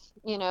cars,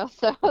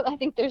 so I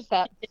think there's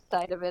that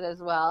side of it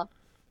as well.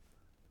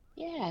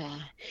 Yeah.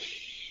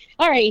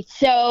 All right,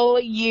 so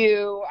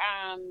you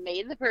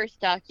made the first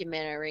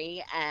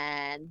documentary,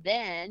 and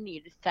then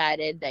you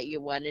decided that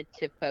you wanted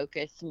to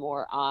focus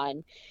more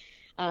on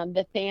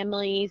the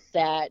families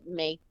that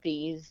make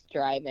these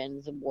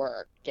drive-ins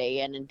work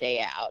day in and day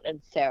out.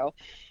 And so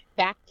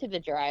back to the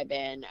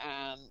drive-in,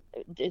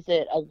 is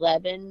it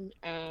 11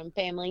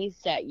 families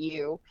that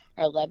you,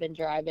 or 11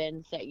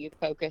 drive-ins that you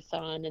focus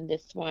on in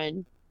this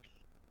one?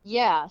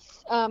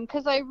 Yes,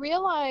 because I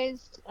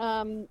realized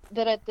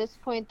that at this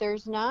point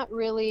there's not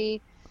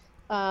really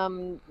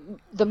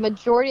the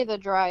majority of the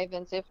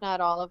drive-ins, if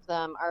not all of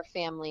them, are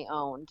family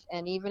owned.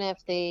 And even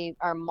if they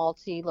are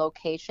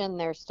multi-location,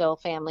 they're still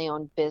family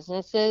owned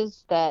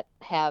businesses that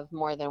have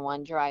more than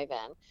one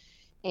drive-in.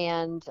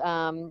 And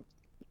I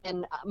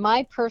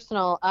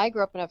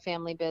grew up in a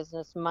family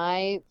business.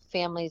 My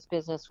family's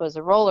business was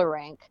a roller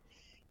rink,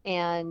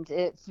 and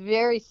it's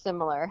very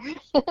similar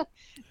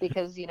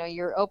because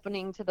you're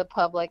opening to the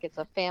public. It's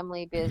a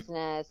family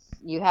business.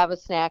 You have a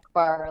snack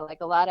bar.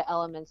 Like a lot of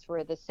elements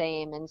were the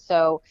same. And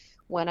so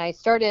when I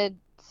started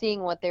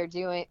seeing what they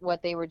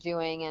were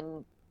doing,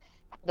 and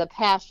the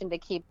passion to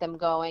keep them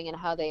going, and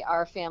how they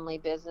are family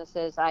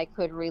businesses, I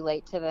could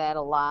relate to that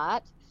a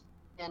lot.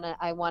 And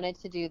I wanted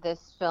to do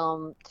this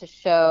film to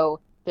show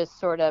this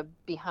sort of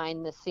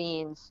behind the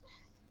scenes,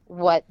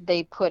 what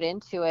they put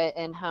into it,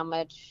 and how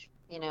much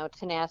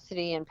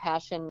tenacity and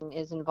passion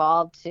is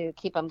involved to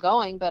keep them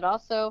going, but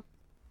also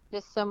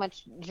just so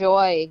much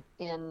joy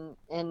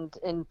and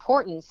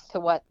importance to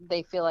what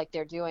they feel like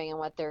they're doing and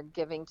what they're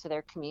giving to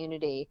their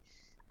community.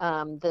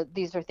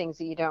 These are things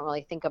that you don't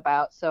really think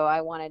about. So I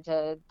wanted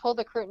to pull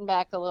the curtain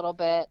back a little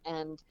bit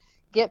and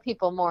get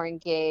people more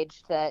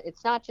engaged, that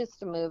it's not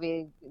just a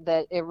movie,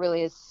 that it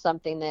really is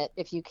something that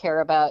if you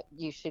care about,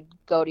 you should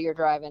go to your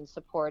drive-in,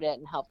 support it,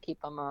 and help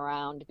keep them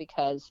around,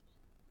 because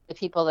the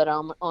people that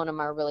own them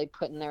are really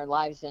putting their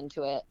lives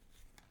into it.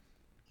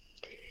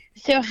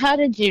 So how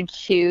did you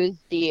choose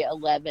the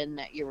 11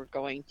 that you were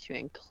going to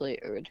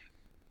include?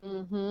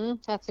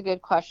 That's a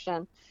good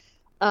question.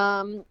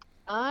 Um,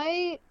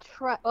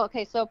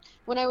 okay, so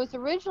when I was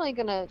originally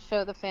going to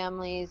show the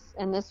families,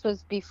 and this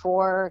was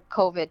before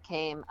COVID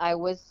came, I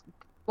was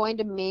going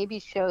to maybe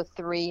show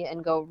 3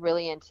 and go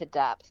really into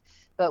depth.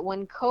 But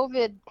when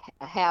COVID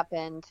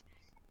happened,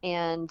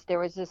 and there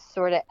was this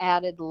sort of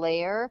added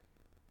layer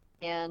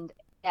and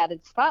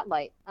added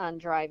spotlight on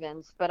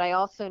drive-ins, but I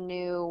also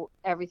knew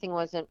everything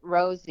wasn't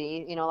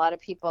rosy. A lot of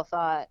people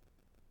thought,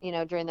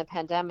 during the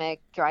pandemic,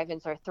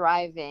 drive-ins are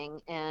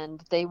thriving,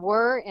 and they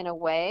were, in a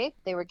way.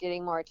 They were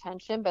getting more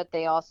attention, but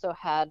they also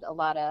had a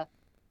lot of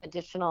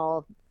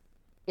additional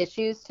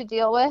issues to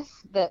deal with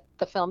that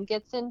the film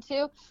gets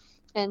into.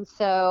 And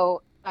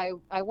so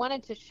I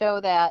wanted to show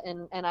that,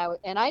 and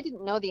I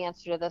didn't know the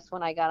answer to this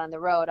when I got on the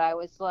road. I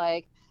was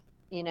like,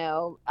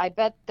 I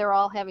bet they're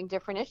all having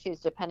different issues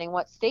depending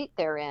what state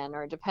they're in,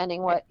 or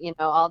depending what,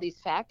 all these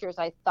factors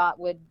I thought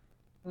would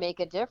make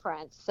a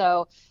difference.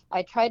 So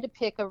I tried to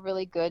pick a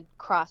really good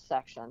cross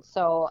section.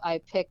 So I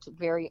picked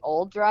very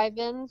old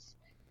drive-ins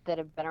that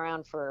have been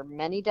around for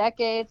many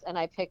decades, and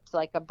I picked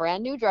like a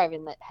brand new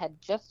drive-in that had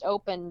just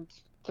opened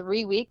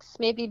 3 weeks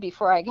maybe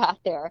before I got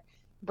there.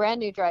 Brand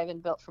new drive-in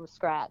built from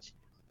scratch.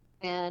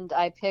 And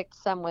I picked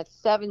some with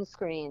 7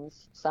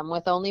 screens, some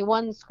with only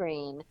 1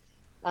 screen.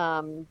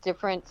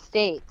 Different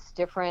states,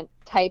 different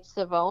types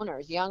of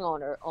owners, young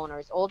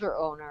owners, older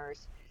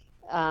owners.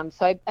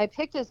 So I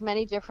picked as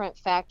many different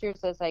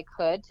factors as I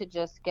could to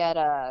just get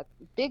a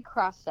big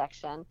cross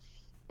section.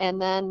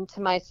 And then,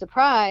 to my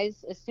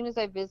surprise, as soon as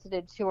I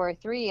visited 2 or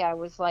 3, I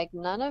was like,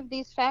 none of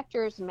these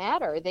factors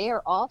matter. They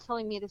are all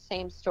telling me the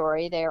same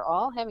story. They are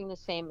all having the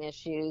same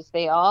issues.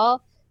 They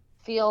all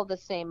feel the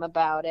same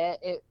about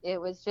it.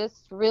 It was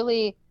just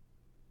really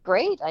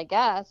great, I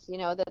guess,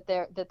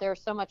 that they're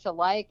so much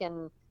alike,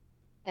 and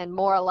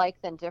more alike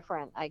than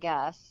different, I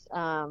guess.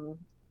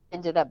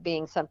 Ended up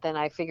being something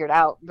I figured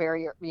out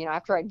very,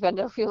 after I'd been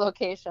to a few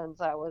locations.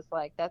 I was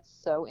like, that's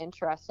so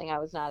interesting. I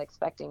was not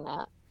expecting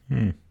that.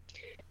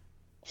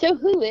 So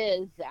who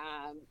is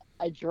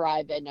a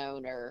drive-in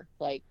owner?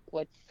 Like,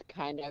 what's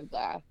kind of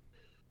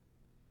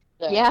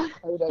the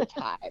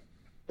prototype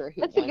for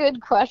who? That's a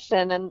good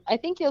question, and I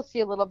think you'll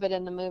see a little bit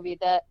in the movie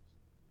that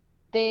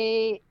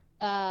they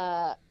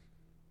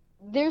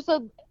there's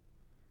a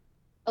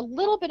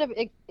little bit of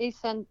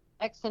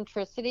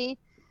eccentricity,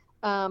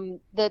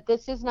 that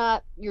this is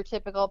not your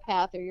typical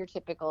path or your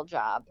typical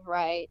job,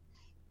 right?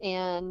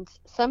 And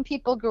some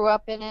people grew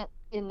up in it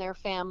in their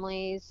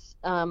families.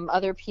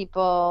 Other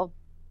people,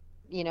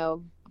 you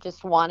know,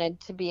 just wanted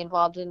to be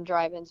involved in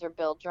drive-ins or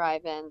build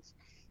drive-ins.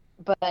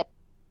 But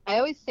I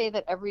always say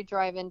that every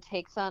drive-in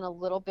takes on a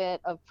little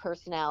bit of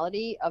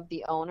personality of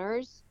the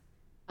owners,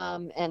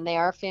 and they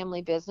are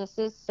family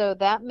businesses. So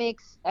that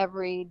makes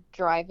every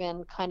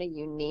drive-in kind of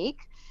unique.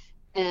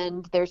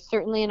 And there's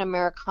certainly an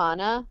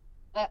Americana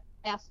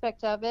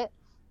aspect of it,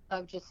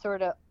 of just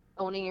sort of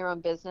owning your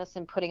own business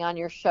and putting on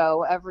your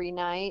show every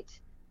night.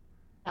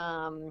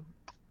 Um,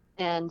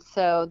 and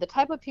so the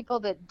type of people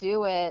that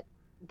do it,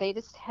 they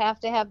just have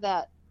to have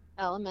that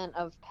element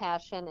of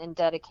passion and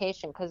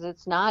dedication, because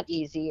it's not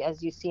easy,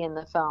 as you see in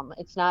the film.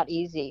 It's not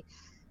easy,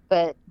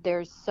 but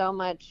there's so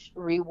much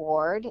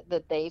reward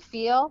that they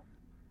feel,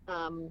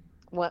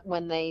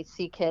 when they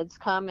see kids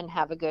come and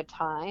have a good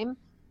time.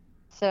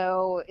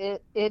 So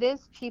it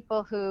is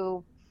people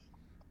who,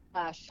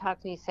 gosh, how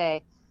can you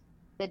say,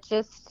 that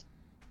just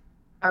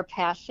are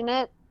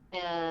passionate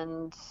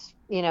and,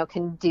 you know,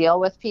 can deal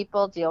with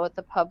people, deal with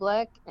the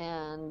public,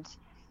 and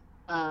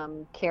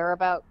care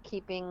about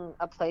keeping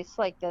a place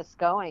like this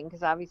going,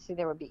 because obviously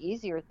there would be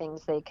easier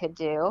things they could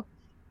do.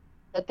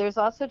 But there's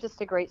also just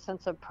a great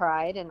sense of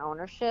pride and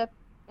ownership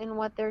in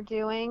what they're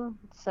doing.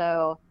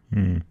 So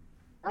Hmm.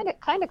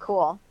 kind of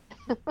cool.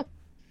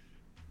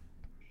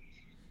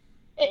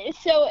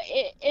 So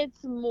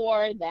it's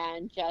more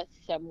than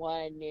just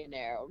someone,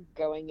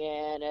 going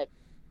in at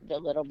the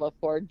little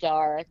before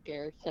dark,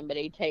 or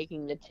somebody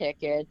taking the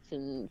tickets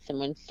and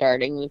someone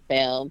starting the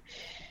film.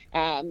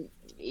 Um,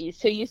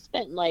 so you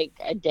spent like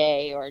a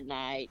day or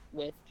night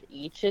with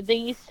each of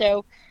these.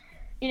 So,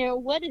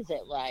 what is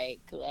it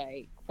like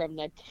from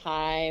the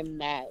time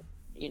that,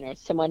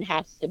 someone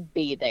has to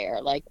be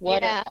there? Like,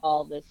 what are Yeah.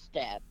 all the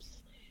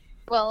steps?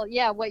 Well,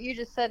 yeah, what you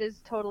just said is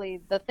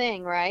totally the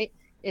thing, right?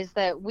 Is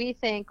that we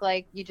think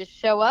like you just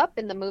show up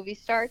and the movie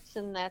starts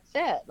and that's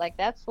it. Like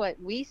that's what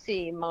we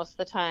see most of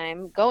the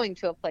time going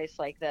to a place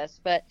like this.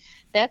 But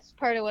that's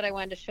part of what I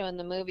wanted to show in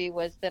the movie,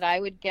 was that I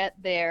would get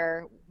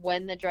there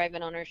when the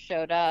drive-in owners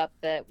showed up,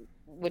 that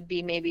would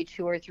be maybe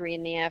 2 or 3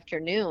 in the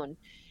afternoon.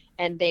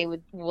 And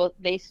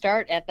they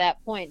start at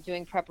that point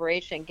doing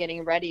preparation,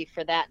 getting ready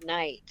for that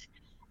night.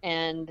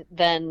 And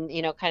then,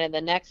 kind of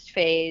the next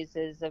phase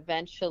is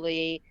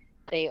eventually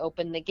they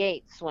open the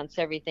gates once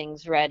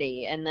everything's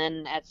ready, and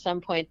then at some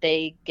point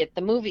they get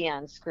the movie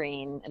on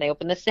screen, and they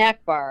open the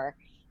snack bar.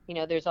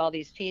 There's all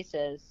these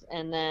pieces,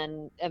 and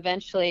then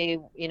eventually,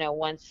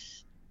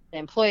 once the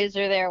employees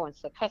are there, once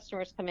the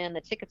customers come in,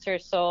 the tickets are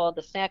sold,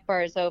 the snack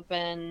bar is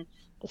open,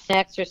 the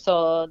snacks are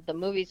sold, the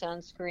movie's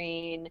on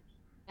screen.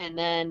 And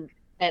then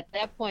at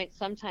that point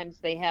sometimes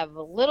they have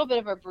a little bit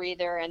of a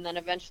breather, and then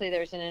eventually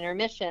there's an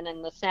intermission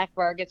and the snack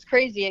bar gets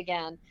crazy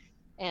again.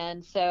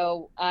 And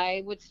so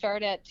I would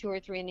start at 2 or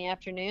 3 in the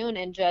afternoon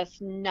and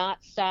just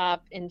not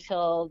stop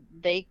until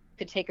they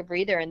could take a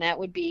breather. And that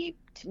would be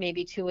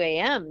maybe 2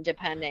 a.m.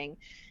 depending.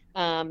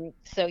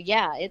 So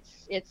yeah,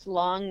 it's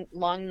long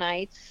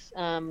nights,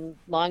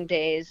 long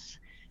days.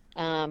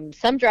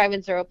 Some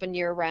drive-ins are open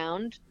year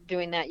round,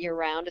 doing that year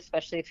round,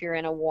 especially if you're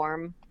in a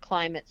warm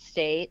climate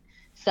state.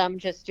 Some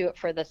just do it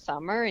for the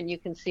summer, and you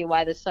can see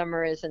why the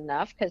summer is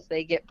enough, because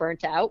they get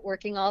burnt out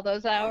working all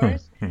those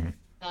hours.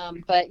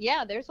 But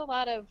yeah, there's a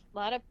lot of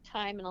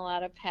time and a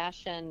lot of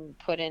passion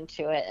put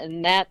into it,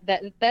 and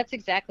that's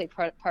exactly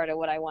part of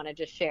what I wanted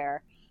to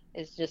share,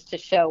 is just to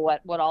show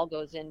what all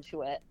goes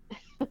into it.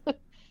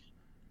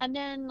 And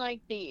then,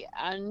 like, the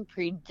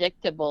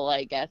unpredictable,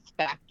 I guess,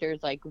 factors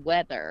like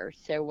weather.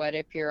 So what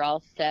if you're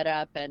all set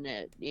up and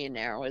it,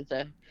 was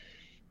a,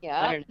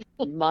 Yeah, I don't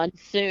know,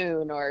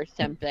 monsoon or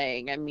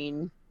something? I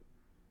mean,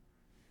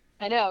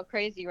 I know,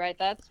 crazy, right?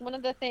 That's one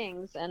of the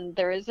things. And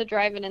there is a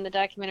drive-in in the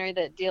documentary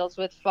that deals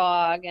with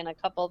fog, and a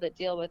couple that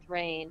deal with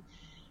rain.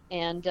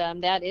 And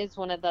that is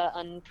one of the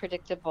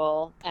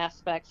unpredictable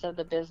aspects of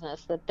the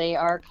business, that they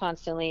are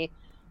constantly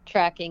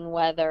tracking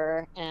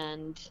weather.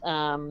 And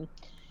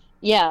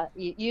yeah,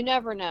 you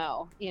never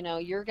know.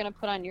 You're going to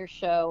put on your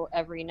show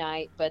every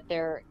night, but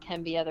there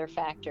can be other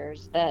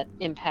factors that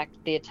impact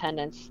the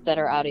attendance that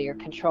are out of your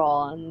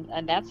control.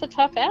 And that's a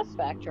tough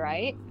aspect,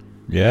 right?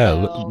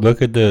 Yeah, So,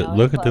 look at the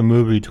it's like,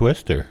 movie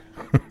Twister.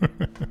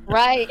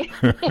 right.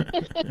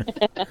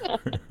 yeah.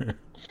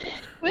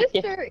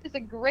 Twister is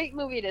a great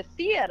movie to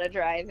see at a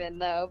drive-in,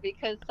 though,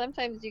 because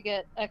sometimes you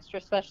get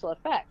extra special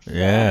effects. So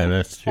Yeah,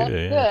 that's true. that's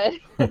Yeah.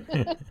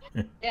 good.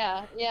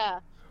 Yeah.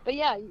 But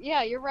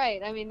yeah, you're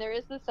right. I mean, there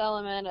is this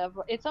element of,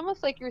 it's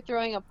almost like you're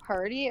throwing a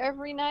party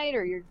every night,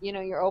 or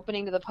you're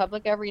opening to the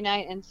public every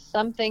night, and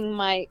something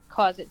might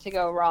cause it to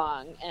go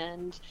wrong.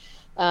 And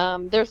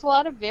there's a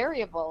lot of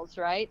variables,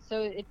 right?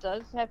 So it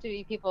does have to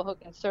be people who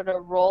can sort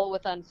of roll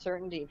with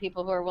uncertainty,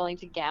 people who are willing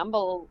to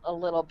gamble a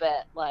little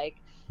bit, like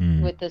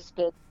with this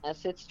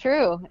business. It's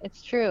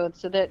true.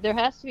 So there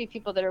has to be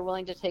people that are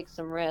willing to take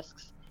some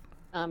risks,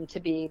 to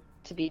be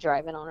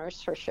drive-in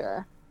owners, for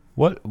sure.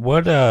 What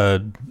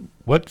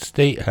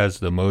state has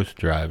the most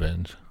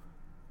drive-ins?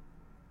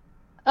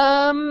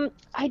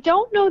 I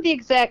don't know the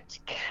exact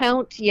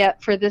count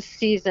yet for this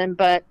season,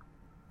 but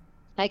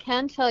I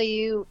can tell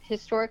you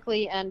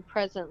historically and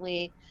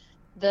presently,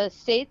 the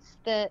states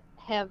that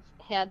have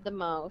had the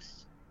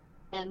most,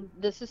 and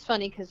this is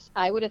funny because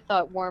I would have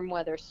thought warm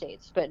weather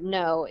states, but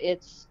no,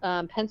 it's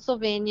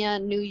Pennsylvania,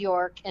 New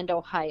York, and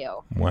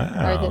Ohio are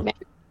Wow. the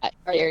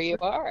There you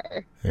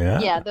are. Yeah.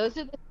 yeah, those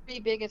are the three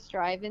biggest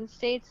drive-in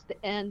states,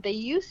 and they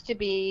used to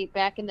be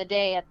back in the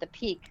day at the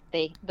peak.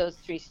 Those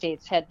three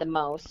states had the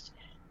most,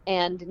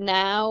 and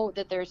now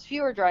that there's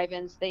fewer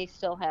drive-ins, they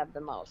still have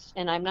the most.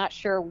 And I'm not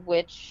sure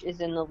which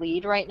is in the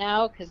lead right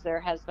now because there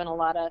has been a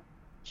lot of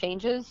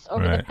changes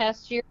over the Right.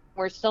 past year.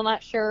 We're still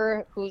not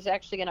sure who's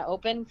actually going to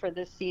open for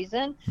this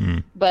season, Hmm.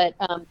 but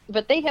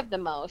they have the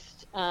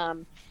most.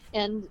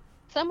 And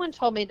someone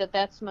told me that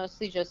that's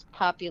mostly just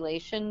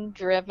population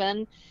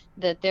driven,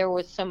 that there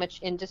was so much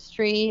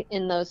industry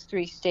in those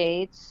three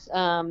states,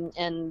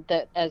 and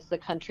that as the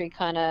country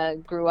kind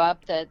of grew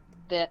up, that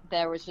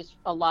there was just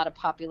a lot of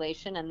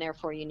population, and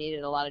therefore you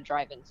needed a lot of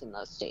drive-ins in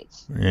those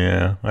states.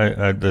 Yeah.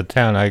 I the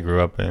town I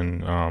grew up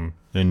in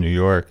New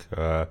York,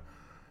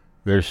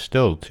 there's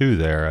still two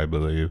there, I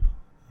believe.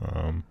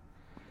 Um,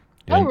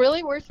 Oh, and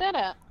really? Where's that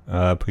at?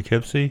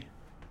 Poughkeepsie.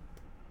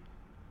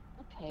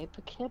 Okay,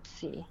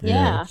 Poughkeepsie. Yeah,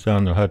 Yeah. it's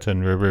on the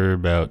Hudson River,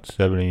 about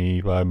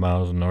 75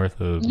 miles north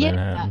of Yeah,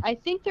 Manhattan. I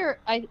think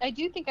I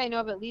do think I know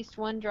of at least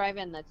one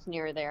drive-in that's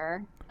near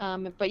there.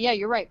 But yeah,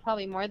 you're right.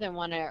 Probably more than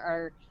one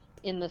are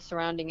in the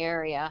surrounding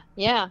area.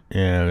 Yeah.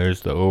 Yeah,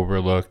 there's the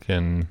Overlook,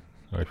 and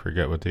I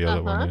forget what the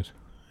other one Uh-huh. is.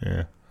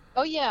 Yeah.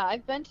 Oh yeah,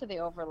 I've been to the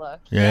Overlook.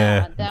 Yeah.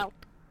 Yeah, that was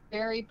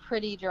very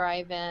pretty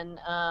drive-in.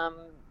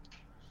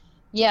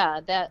 Yeah,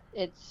 that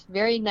it's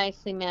very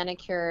nicely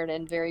manicured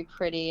and very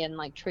pretty and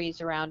like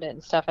trees around it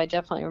and stuff. I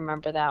definitely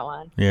remember that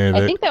one. Yeah, I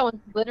that. think that one's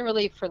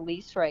literally for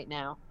lease right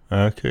now.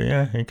 Okay,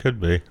 yeah, it could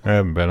be. I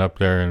haven't been up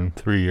there in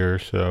 3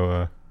 years,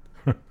 so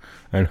I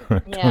Yeah,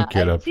 don't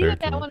get up it's there either too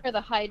that much. one or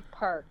the Hyde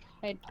Park.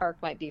 Hyde Park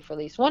might be for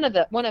lease. One of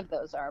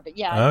those are. But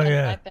yeah, Oh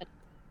yeah. I've been.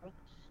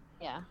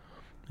 Yeah.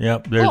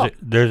 Yep. Cool.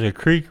 There's a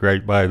creek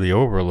right by the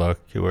Overlook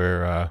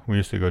where we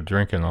used to go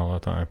drinking all the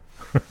time.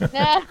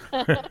 Yeah.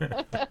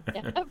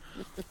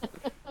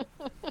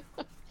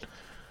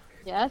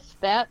 Yes,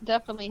 that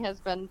definitely has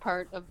been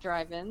part of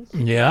drive-ins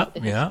Yeah, throughout the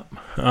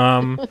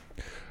history.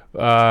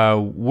 yeah.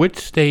 Which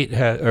state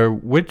or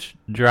which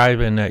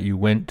drive-in that you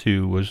went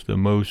to was the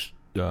most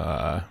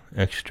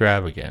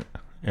extravagant,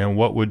 and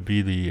what would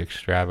be the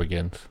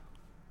extravagance?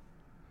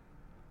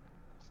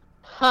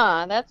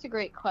 Huh, that's a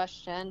great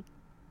question.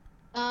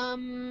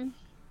 Um,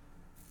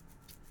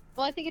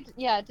 well, I think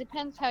it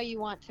depends how you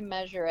want to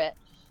measure it.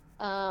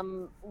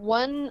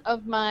 One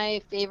of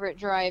my favorite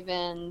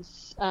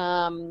drive-ins,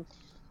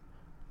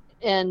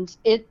 and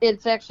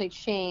it's actually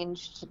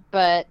changed,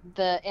 but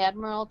the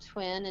Admiral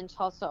Twin in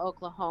Tulsa,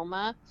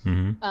 Oklahoma.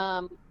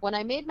 Mm-hmm. When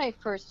I made my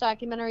first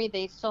documentary,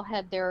 they still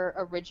had their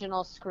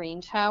original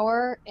screen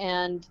tower,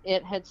 and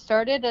it had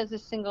started as a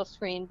single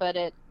screen, but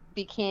it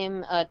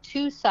became a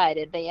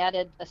two-sided. They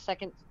added a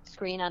second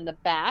screen on the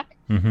back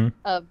Mm-hmm.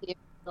 of the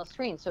original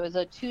screen, so it was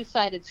a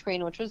two-sided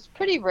screen, which was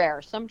pretty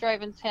rare. Some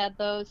drive-ins had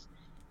those.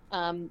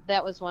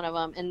 That was one of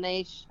them, and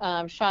they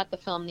shot the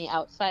film The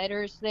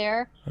Outsiders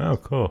there. Oh,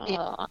 cool.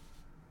 Oh,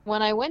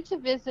 When I went to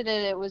visit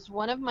it, it was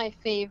one of my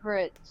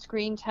favorite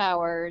screen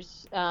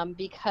towers,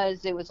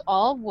 because it was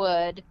all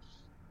wood,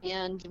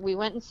 and we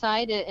went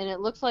inside it, and it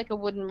looked like a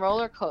wooden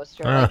roller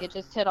coaster. Like Ah. it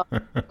just had all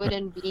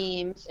wooden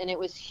beams, and it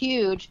was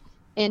huge,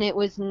 and it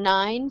was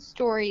 9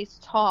 stories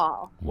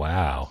tall.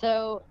 Wow.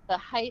 So the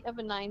height of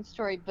a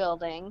 9-story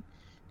building.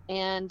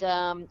 And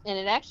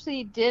it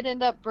actually did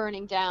end up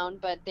burning down,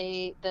 but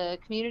the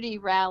community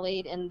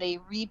rallied and they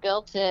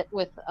rebuilt it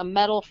with a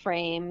metal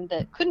frame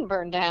that couldn't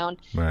burn down,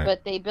 Right.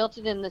 but they built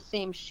it in the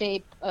same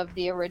shape of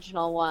the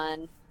original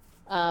one.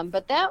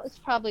 But that was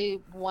probably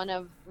one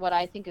of what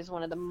I think is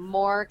one of the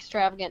more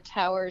extravagant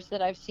towers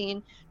that I've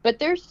seen. But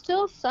there's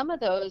still some of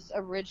those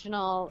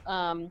original,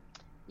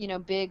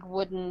 big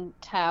wooden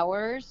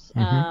towers.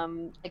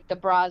 Mm-hmm. Like the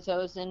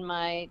Brazos in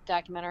my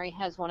documentary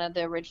has one of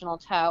the original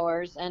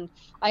towers, and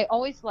I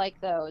always like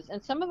those.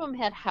 And some of them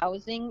had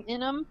housing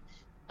in them.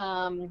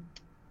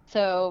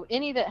 So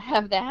any that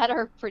have that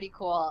are pretty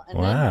cool. And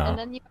Wow.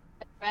 then the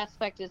other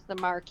aspect is the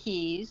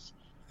marquees.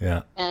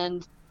 Yeah.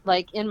 And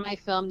like in my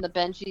film, the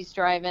Benji's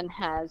Drive-In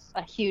has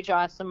a huge,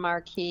 awesome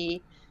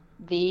marquee.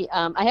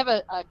 I have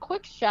a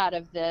quick shot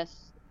of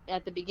this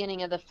at the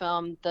beginning of the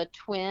film. The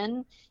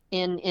Twin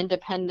in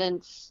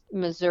Independence,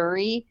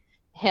 Missouri,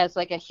 has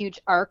like a huge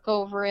arc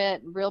over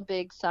it, real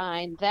big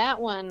sign. That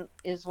one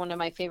is one of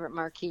my favorite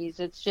marquees.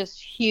 It's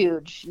just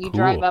huge. You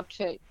drive Cool. up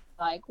to it,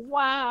 like,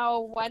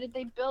 wow, why did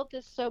they build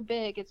this so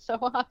big? It's so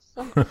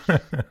awesome.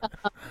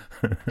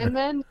 And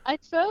then I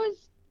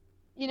suppose,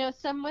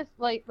 some with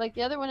like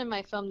the other one in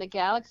my film, The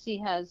Galaxy,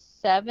 has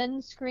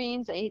 7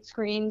 screens, 8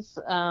 screens.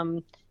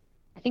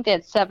 I think they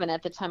had 7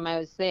 at the time I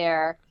was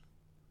there.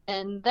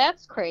 And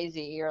that's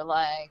crazy. You're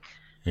like,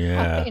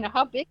 Yeah.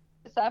 how big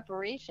is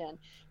operation.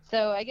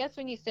 So I guess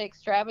when you say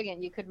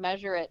extravagant, you could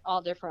measure it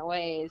all different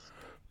ways.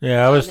 Yeah, And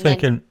then I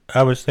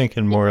was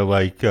thinking yeah, more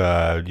like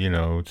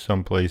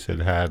someplace that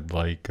had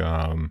like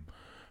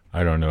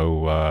I don't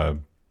know,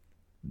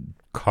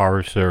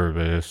 car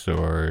service,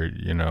 or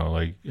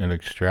like an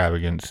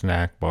extravagant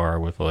snack bar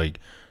with like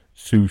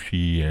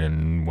sushi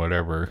and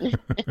whatever.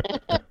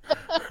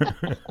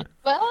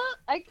 well,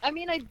 I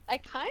mean, I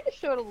kind of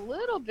showed a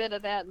little bit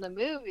of that in the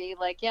movie.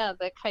 Like, yeah,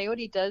 the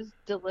Coyote does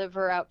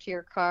deliver out to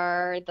your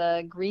car.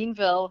 The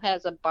Greenville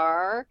has a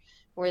bar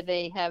where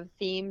they have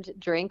themed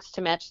drinks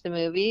to match the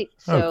movie.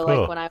 Oh, So, like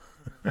cool. when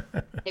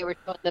they were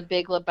showing the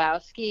Big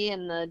Lebowski,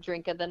 and the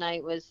drink of the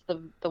night was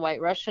the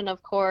White Russian,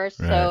 of course.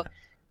 Right. So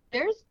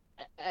there's,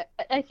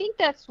 I think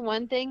that's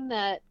one thing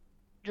that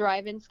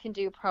drive-ins can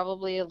do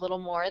probably a little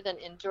more than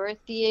indoor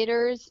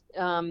theaters,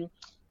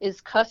 is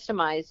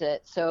customize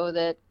it so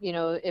that,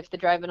 if the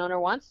drive-in owner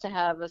wants to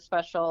have a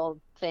special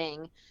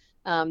thing,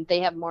 they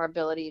have more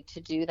ability to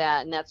do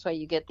that. And that's why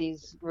you get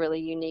these really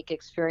unique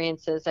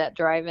experiences at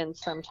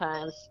drive-ins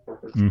sometimes.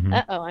 Mm-hmm.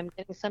 Uh-oh, I'm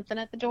getting something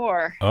at the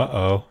door.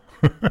 Uh-oh.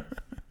 I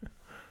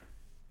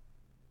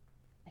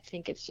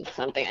think it's just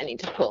something I need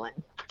to pull in.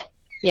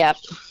 Yep.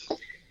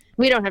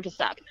 We don't have to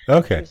stop. It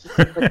Okay. was just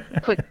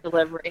a quick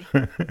delivery.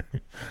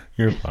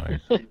 You're fine.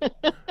 Sorry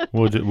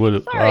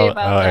about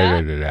I'll that.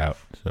 edit it out.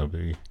 So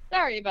big.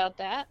 Sorry about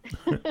that.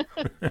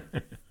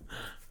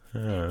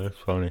 Yeah, that's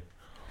funny.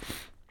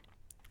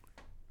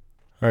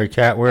 All right,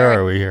 Kat, where All right.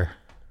 are we here?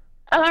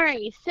 All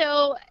right.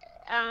 So,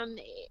 um,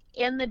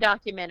 in the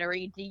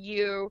documentary, do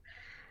you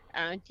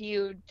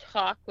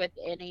talk with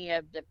any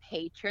of the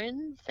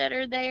patrons that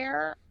are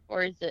there,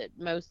 or is it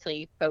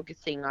mostly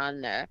focusing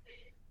on the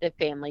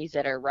families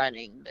that are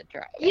running the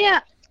drive-in?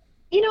 Yeah,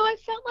 I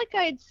felt like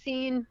I had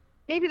seen,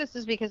 maybe this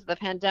is because of the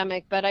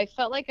pandemic, but I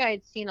felt like I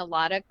had seen a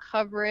lot of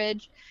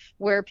coverage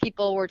where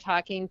people were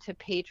talking to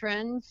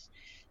patrons.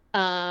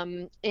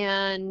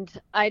 And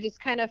I just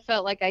kind of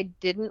felt like I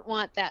didn't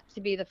want that to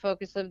be the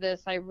focus of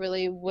this. I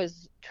really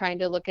was trying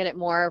to look at it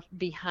more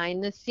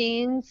behind the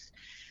scenes.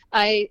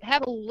 I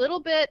have a little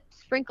bit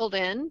sprinkled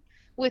in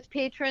with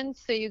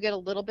patrons, so you get a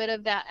little bit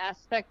of that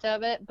aspect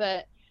of it,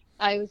 but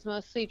I was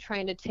mostly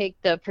trying to take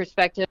the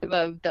perspective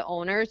of the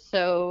owners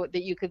so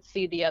that you could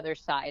see the other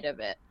side of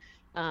it,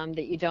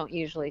 that you don't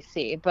usually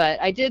see.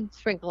 But I did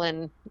sprinkle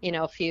in,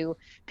 a few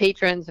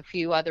patrons, a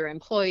few other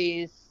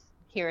employees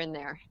here and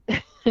there.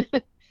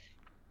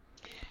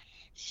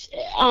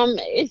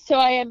 So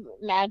I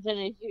imagine,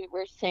 as you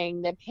were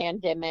saying, the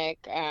pandemic,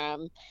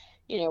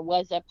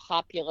 was a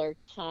popular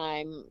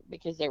time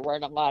because there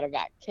weren't a lot of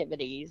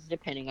activities,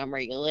 depending on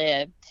where you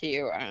live,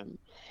 to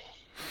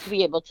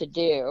be able to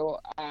do.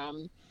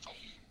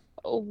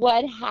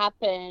 What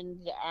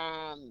happened,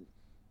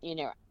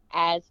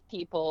 as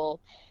people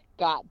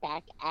got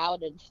back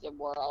out into the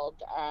world?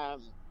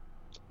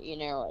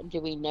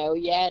 Do we know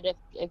yet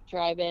if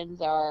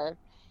drive-ins are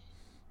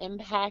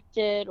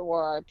impacted,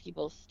 or are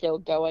people still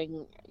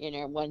going?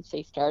 Once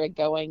they started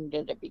going,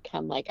 did it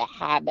become like a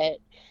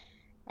habit?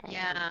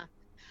 Yeah,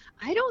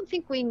 I don't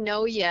think we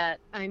know yet.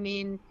 I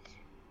mean,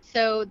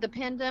 so the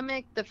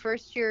pandemic, the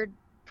first year,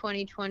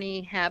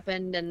 2020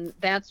 happened, and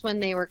that's when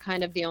they were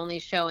kind of the only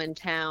show in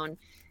town.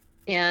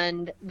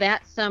 And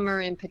that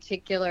summer in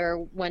particular,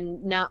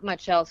 when not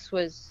much else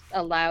was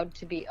allowed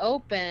to be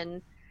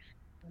open,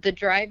 the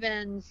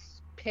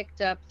drive-ins picked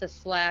up the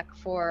slack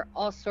for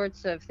all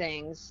sorts of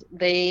things.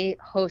 They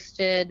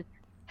hosted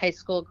high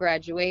school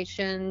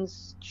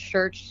graduations,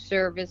 church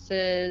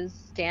services,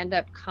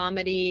 stand-up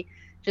comedy,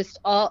 just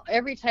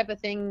every type of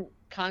thing,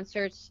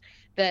 concerts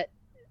that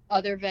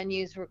other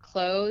venues were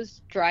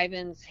closed.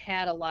 Drive-ins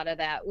had a lot of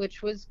that,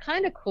 which was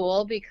kind of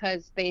cool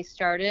because they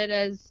started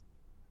as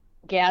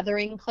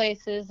gathering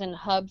places and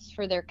hubs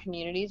for their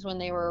communities when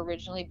they were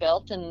originally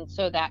built, and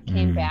so that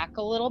came Mm. back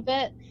a little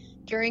bit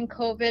during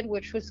COVID,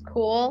 which was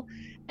cool.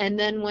 And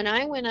then when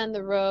I went on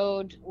the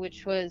road,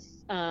 which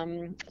was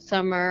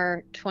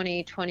summer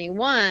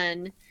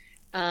 2021,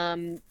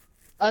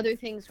 other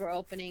things were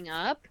opening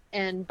up,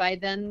 and by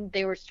then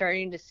they were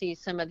starting to see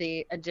some of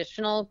the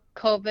additional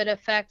COVID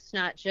effects,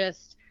 not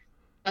just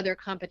other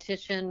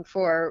competition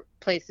for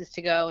places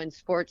to go and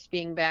sports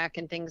being back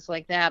and things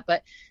like that,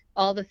 but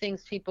all the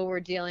things people were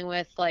dealing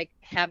with, like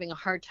having a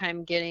hard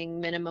time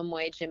getting minimum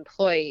wage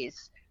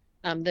employees,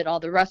 that all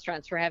the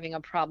restaurants were having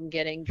a problem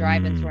getting,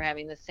 drive-ins were Mm.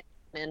 having the same,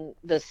 and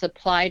the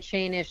supply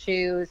chain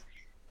issues.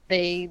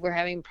 They were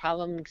having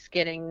problems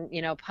getting,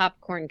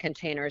 popcorn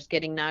containers,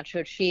 getting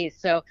nacho cheese.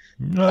 So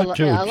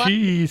Nacho a lot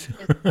cheese.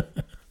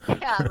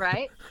 yeah,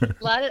 right.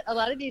 A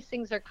lot of these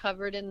things are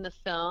covered in the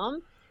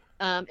film.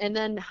 And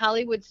then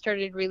Hollywood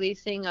started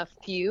releasing a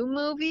few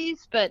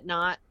movies, but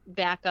not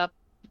back up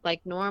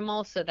like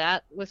normal. So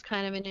that was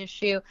kind of an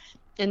issue.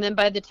 And then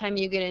by the time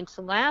you get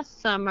into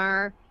last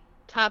summer,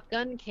 Top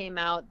Gun came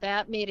out.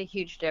 That made a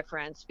huge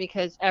difference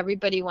because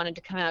everybody wanted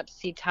to come out to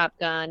see Top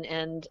Gun,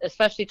 and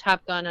especially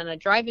Top Gun on a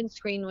drive-in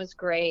screen was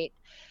great.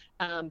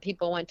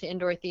 People went to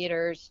indoor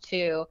theaters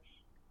too.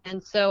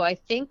 And so I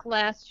think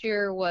last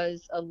year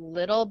was a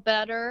little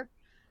better.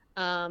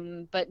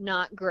 but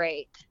not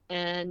great.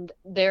 And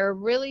they're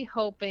really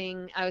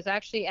hoping. I was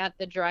actually at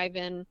the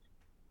drive-in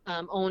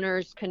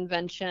owners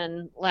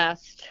convention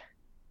last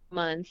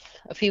month,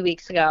 a few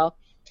weeks ago,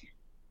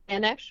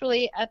 and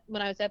actually,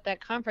 when I was at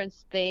that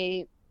conference,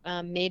 they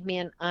made me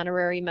an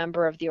honorary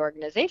member of the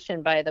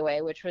organization, by the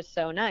way, which was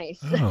so nice.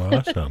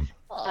 Oh,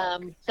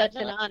 awesome. Such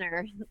an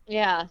honor.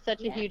 Yeah,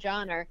 such a Yeah. huge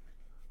honor.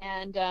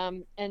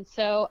 And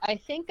so I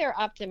think they're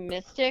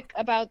optimistic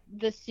about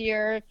this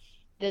year,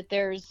 that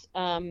there's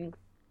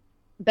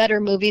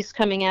better movies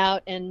coming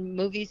out, and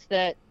movies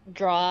that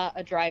draw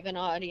a drive-in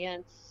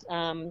audience,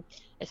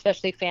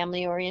 especially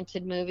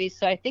family-oriented movies.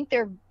 So I think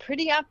they're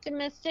pretty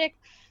optimistic.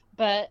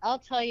 But I'll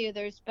tell you,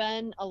 there's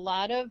been a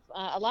lot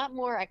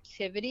more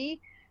activity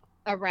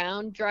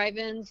around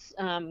drive-ins,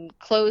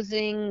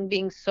 closing,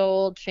 being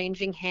sold,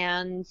 changing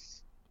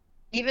hands,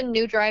 even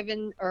new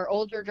drive-in or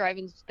older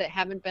drive-ins that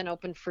haven't been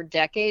open for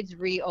decades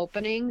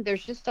reopening.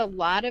 There's just a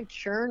lot of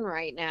churn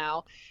right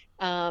now.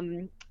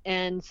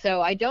 And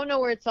so I don't know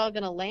where it's all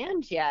going to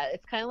land yet.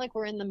 It's kind of like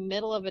we're in the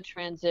middle of a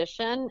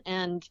transition.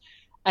 And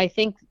I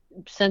think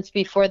since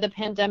before the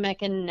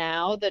pandemic and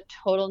now, the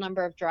total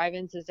number of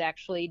drive-ins is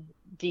actually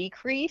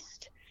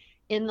decreased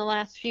in the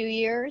last few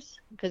years,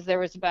 because there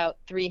was about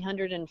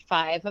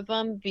 305 of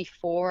them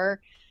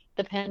before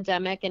the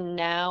pandemic. And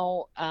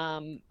now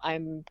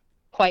I'm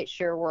quite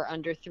sure we're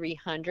under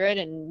 300,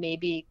 and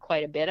maybe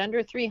quite a bit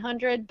under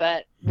 300,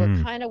 but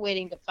we're kind of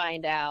waiting to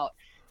find out.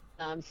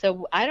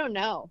 So I don't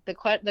know. The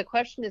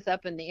question is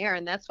up in the air,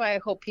 and that's why I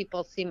hope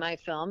people see my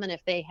film, and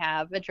if they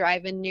have a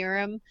drive-in near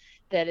them,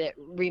 that it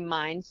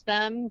reminds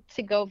them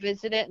to go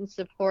visit it and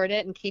support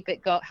it and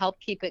help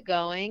keep it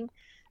going,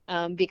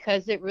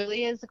 because it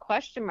really is a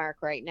question mark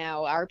right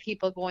now. Are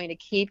people going to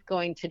keep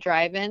going to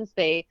drive-ins?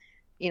 A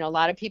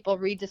lot of people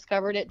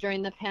rediscovered it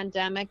during the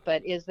pandemic,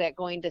 but is that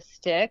going to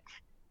stick?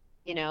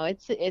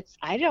 It's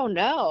I don't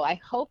know. I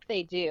hope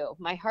they do.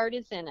 My heart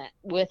is in it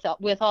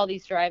with all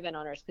these drive-in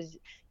owners, because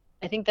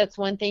I think that's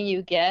one thing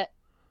you get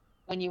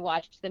when you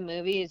watch the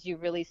movie, is you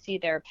really see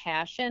their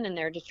passion and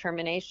their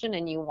determination,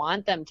 and you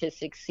want them to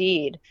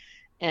succeed.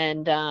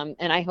 And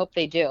I hope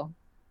they do.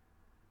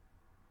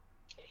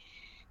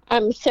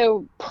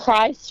 So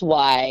price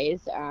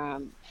wise,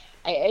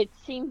 it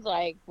seems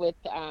like with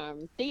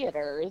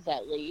theaters,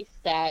 at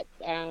least, that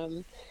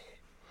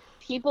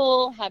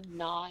people have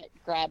not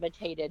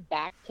gravitated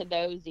back to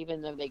those,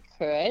 even though they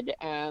could.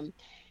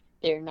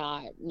 They're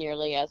not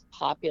nearly as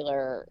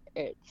popular,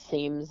 it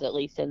seems, at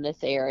least in this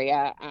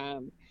area,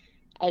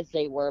 as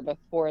they were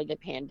before the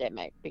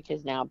pandemic,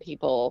 because now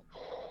people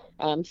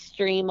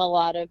stream a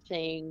lot of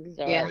things,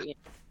 or Yeah.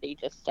 they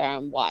just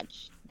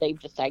watch. They've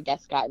just, I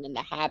guess, gotten in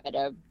the habit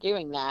of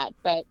doing that.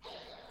 But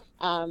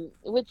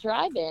with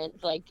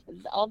drive-ins, like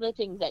all the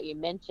things that you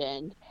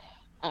mentioned,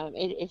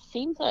 it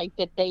seems like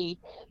that they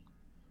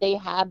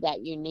have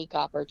that unique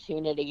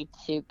opportunity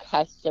to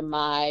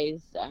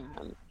customize,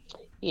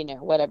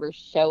 whatever's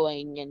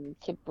showing, and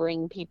to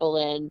bring people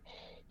in,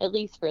 at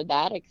least for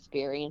that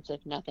experience,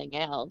 if nothing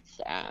else.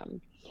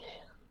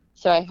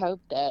 So I hope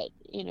that,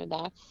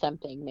 that's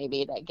something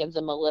maybe that gives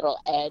them a little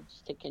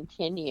edge to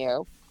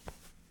continue.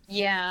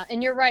 Yeah,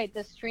 and you're right.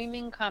 The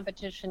streaming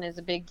competition is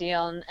a big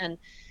deal,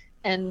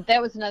 and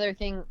that was another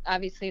thing.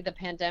 Obviously, the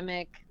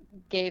pandemic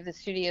gave the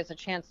studios a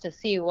chance to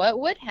see what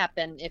would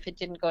happen if it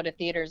didn't go to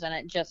theaters and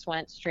it just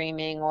went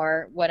streaming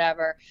or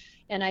whatever.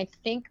 And I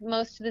think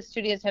most of the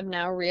studios have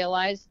now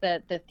realized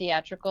that the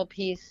theatrical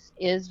piece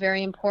is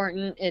very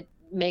important. It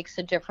makes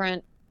a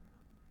different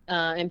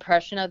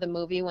impression of the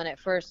movie when it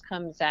first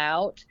comes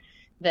out,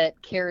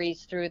 that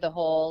carries through the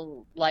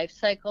whole life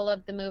cycle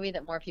of the movie,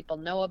 that more people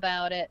know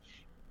about it,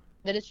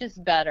 that it's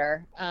just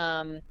better.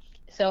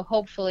 So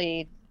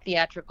hopefully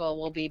theatrical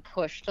will be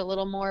pushed a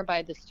little more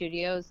by the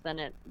studios than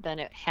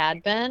it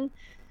had been.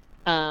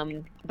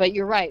 But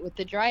you're right, with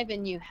the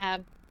drive-in, you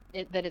have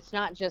that it's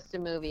not just a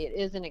movie, it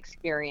is an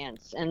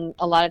experience, and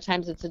a lot of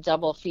times it's a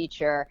double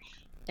feature,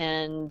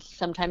 and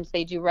sometimes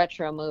they do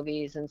retro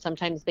movies, and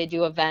sometimes they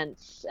do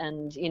events,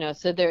 and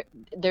so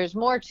there's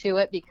more to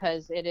it,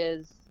 because it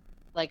is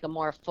like a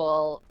more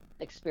full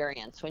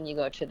experience when you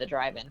go to the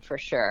drive-in, for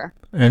sure.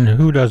 And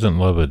who doesn't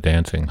love a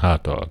dancing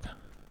hot dog?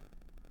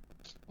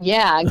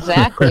 Yeah,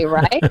 exactly,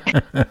 right?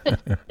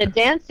 The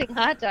dancing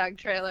hot dog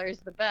trailer is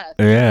the best.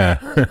 Yeah.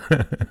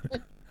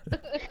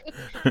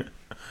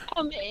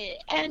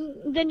 And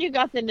then you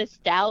got the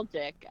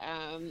nostalgic,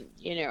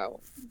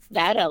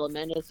 that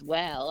element as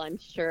well. I'm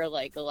sure,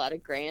 like, a lot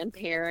of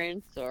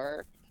grandparents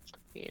or,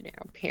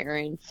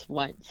 parents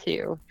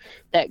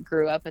that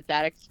grew up with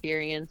that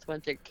experience,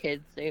 want their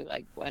kids, they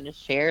like want to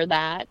share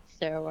that.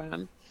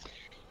 So,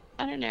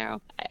 I don't know.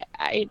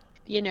 I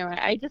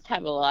just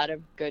have a lot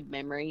of good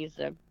memories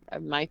of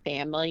my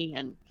family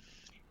and,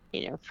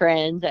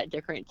 friends at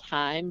different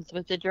times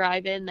with the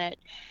drive-in that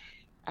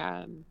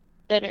are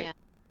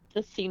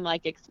just seem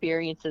like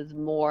experiences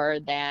more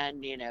than,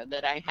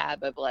 that I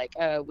have of like,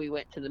 oh, we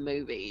went to the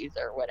movies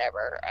or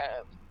whatever.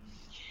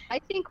 I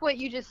think what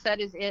you just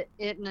said is it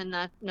in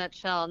a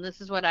nutshell, and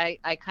this is what I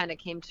kind of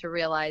came to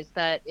realize,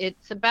 that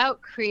it's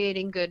about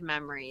creating good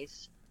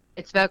memories.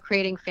 It's about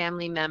creating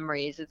family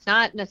memories. It's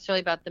not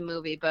necessarily about the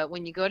movie, but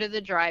when you go to the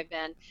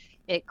drive-in,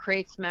 it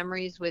creates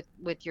memories with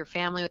your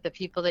family, with the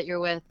people that you're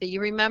with, that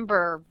you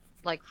remember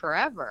like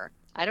forever.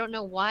 I don't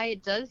know why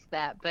it does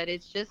that, but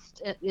it's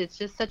just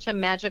such a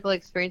magical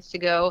experience to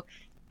go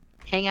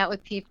hang out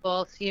with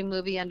people, see a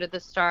movie under the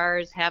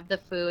stars, have the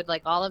food,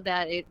 like all of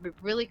that. It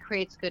really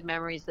creates good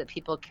memories that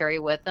people carry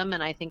with them,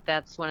 and I think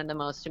that's one of the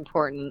most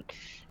important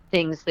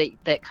things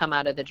that come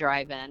out of the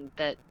drive-in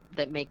that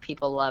make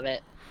people love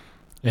it.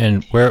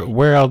 And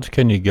where else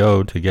can you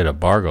go to get a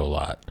Bargo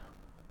lot?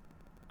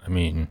 I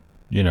mean,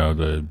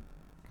 the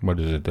what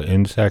is it? The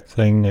insect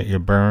thing that you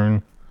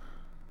burn?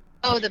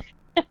 Oh, that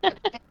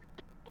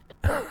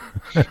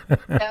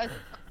was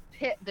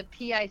the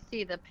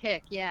PIC, the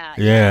pick, yeah,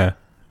 Yeah,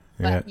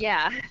 yeah. but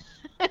yeah.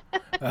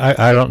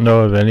 I don't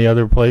know of any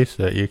other place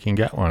that you can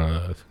get one of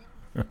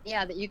those.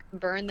 Yeah, that you can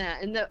burn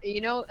that. And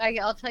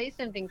I'll tell you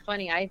something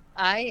funny.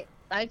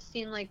 I've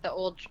seen like the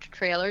old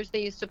trailers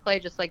they used to play,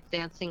 just like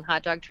Dancing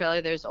Hot Dog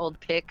Trailer. There's old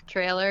pick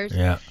trailers,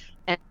 Yeah,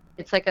 and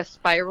it's like a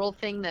spiral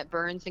thing that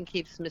burns and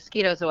keeps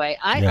mosquitoes away.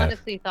 I yes.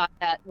 honestly thought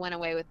that went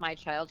away with my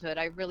childhood.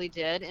 I really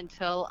did,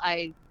 until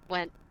I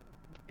went,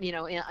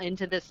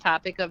 into this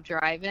topic of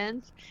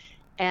drive-ins,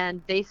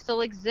 and they still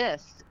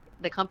exist.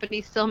 The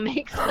company still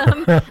makes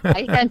them.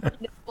 I had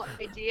no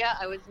idea.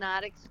 I was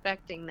not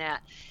expecting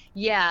that.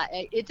 Yeah,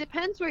 it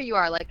depends where you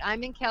are. Like,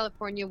 I'm in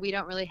California. We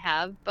don't really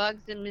have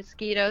bugs and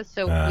mosquitoes,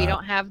 so we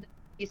don't have the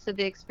piece of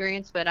the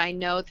experience. But I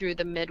know through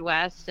the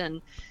Midwest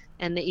and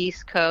the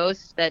East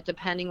Coast that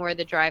depending where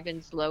the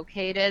drive-in's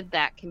located,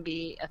 that can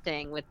be a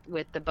thing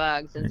with the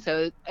bugs. And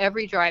so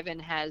every drive-in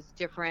has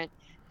different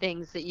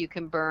things that you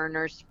can burn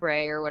or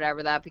spray or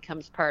whatever. That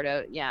becomes part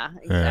of, yeah,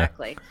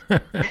 exactly.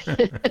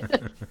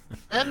 The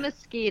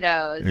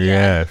mosquitoes.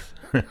 Yes.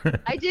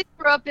 I did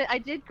grow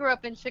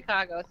up in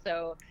Chicago,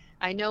 so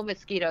I know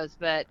mosquitoes,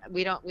 but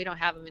we don't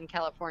have them in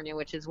California,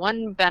 which is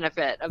one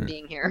benefit of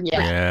being here.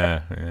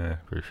 Yeah. Yeah,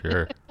 for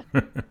sure.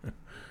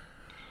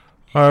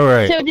 All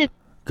right. So did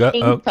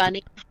anything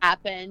funny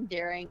happen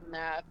during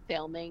the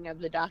filming of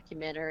the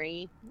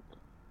documentary?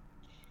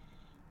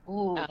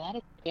 Ooh, that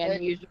is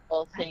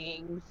unusual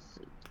things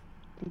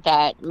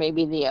that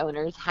maybe the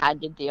owners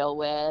had to deal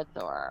with,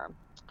 or...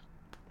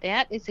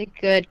 That is a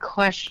good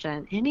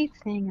question.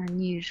 Anything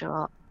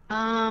unusual?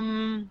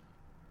 No,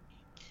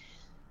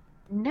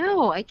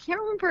 I can't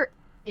remember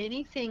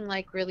anything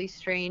like really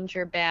strange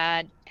or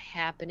bad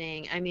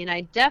happening. I mean,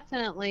 I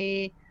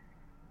definitely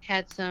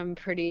had some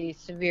pretty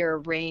severe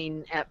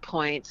rain at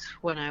points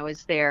when I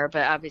was there,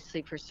 but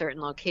obviously for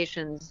certain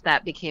locations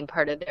that became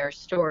part of their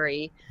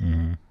story.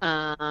 Mm-hmm.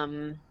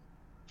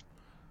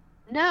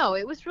 No,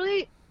 it was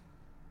really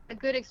a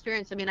good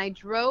experience. I mean, I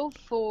drove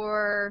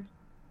for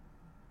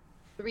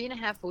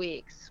 3.5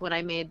 weeks when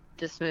I made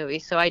this movie.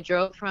 So I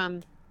drove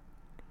from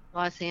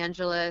Los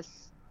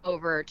Angeles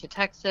over to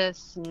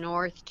Texas,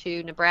 north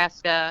to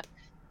Nebraska,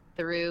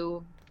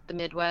 through the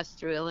Midwest,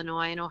 through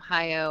Illinois and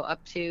Ohio,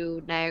 up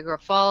to Niagara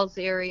Falls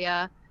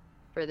area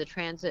for the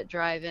transit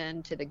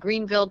drive-in, to the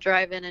Greenville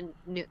drive-in in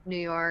New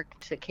York,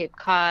 to Cape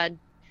Cod,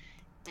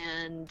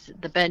 and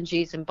the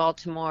Benji's in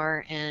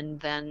Baltimore, and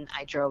then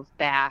I drove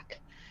back.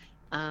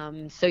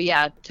 So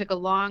yeah, took a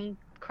long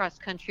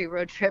cross-country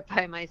road trip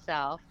by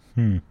myself.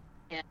 And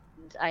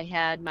I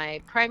had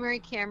my primary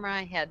camera,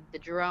 I had the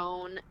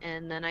drone,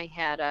 and then I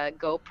had a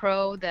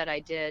GoPro that I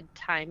did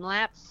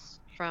time-lapse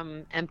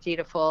from empty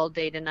to full,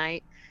 day to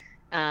night.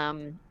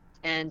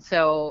 And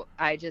so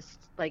I just,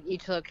 like,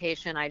 each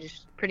location, I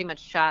just pretty much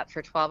shot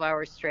for 12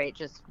 hours straight,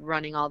 just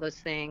running all those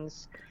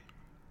things.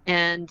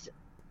 And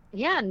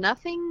yeah,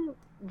 nothing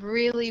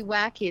really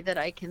wacky that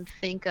I can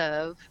think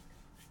of.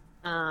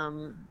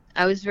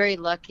 I was very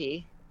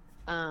lucky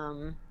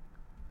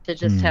to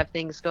just have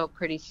things go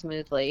pretty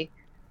smoothly.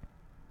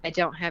 I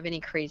don't have any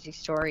crazy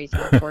stories,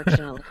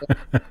 unfortunately.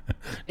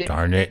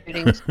 Darn it.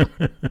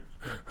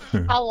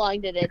 How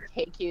long did it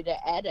take you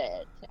to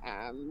edit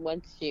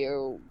once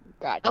you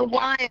got to a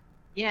while?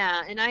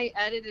 Yeah, and I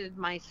edited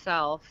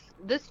myself.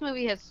 This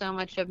movie has so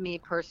much of me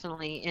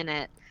personally in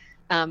it.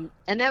 And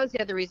that was the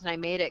other reason I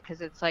made it,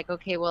 because it's like,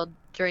 okay, well,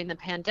 during the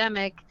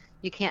pandemic,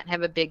 you can't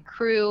have a big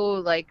crew.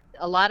 Like,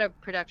 a lot of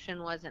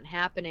production wasn't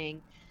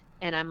happening.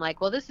 And I'm like,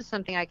 well, this is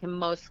something I can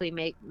mostly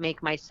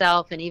make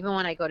myself. And even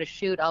when I go to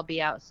shoot, I'll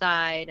be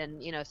outside.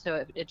 And,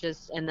 so it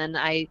just, and then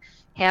I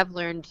have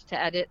learned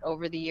to edit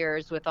over the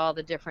years with all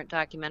the different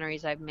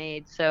documentaries I've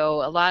made.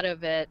 So a lot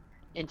of it,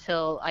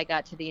 until I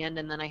got to the end,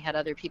 and then I had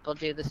other people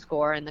do the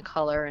score and the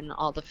color and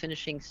all the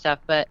finishing stuff.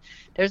 But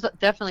there's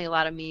definitely a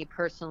lot of me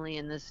personally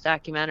in this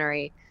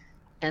documentary.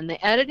 And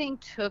the editing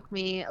took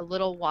me a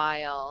little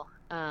while.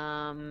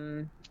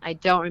 I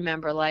don't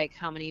remember like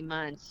how many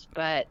months,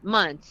 but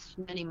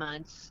many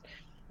months.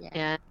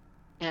 Yeah.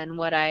 And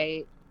what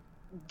I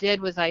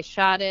did was I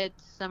shot it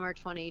summer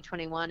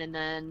 2021, and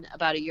then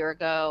about a year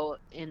ago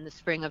in the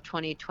spring of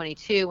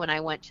 2022, when I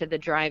went to the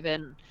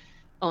drive-in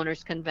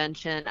owners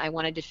convention, I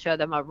wanted to show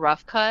them a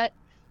rough cut,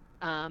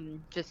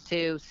 just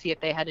to see if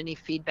they had any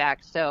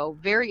feedback. So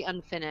very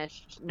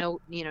unfinished, no,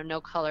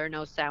 no color,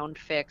 no sound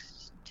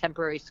fixed,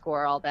 temporary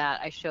score, all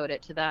that. I showed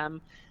it to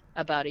them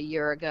about a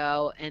year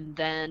ago, and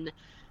then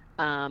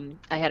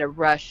I had a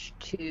rush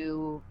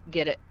to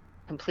get it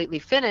completely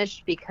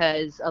finished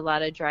because a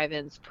lot of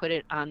drive-ins put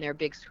it on their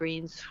big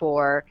screens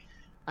for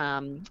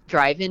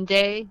drive-in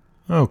day,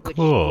 Oh, which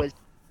cool. was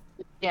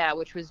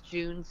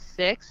June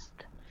 6th.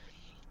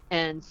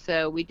 And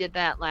so we did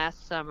that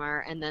last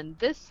summer. And then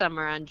this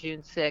summer on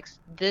June 6th,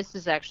 this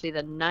is actually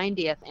the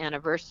 90th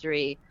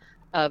anniversary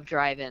of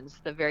drive-ins.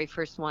 The very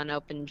first one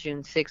opened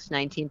June 6th,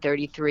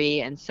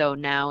 1933. And so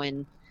now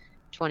in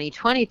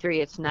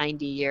 2023, it's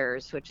 90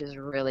 years, which is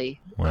really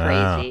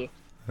Wow. crazy.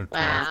 That's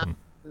Wow. awesome.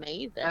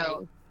 Amazing.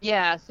 So,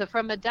 yeah. So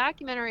from a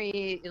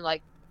documentary,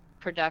 like,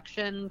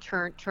 production,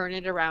 turn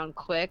it around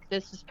quick.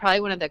 This is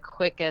probably one of the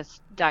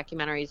quickest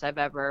documentaries I've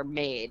ever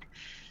made.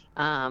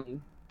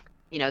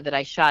 That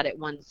I shot it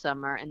one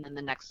summer, and then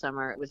the next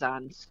summer it was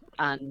on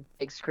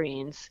big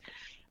screens.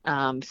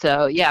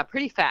 So yeah,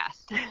 pretty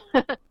fast.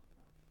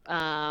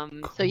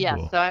 So yeah,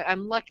 Cool. so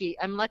I'm lucky.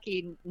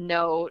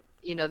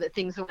 That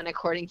things went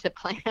according to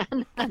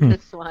plan on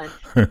this one.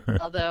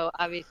 Although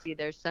obviously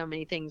there's so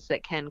many things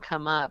that can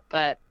come up,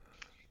 but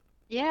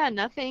yeah,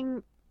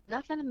 nothing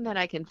that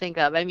I can think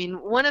of. I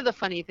mean, one of the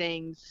funny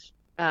things,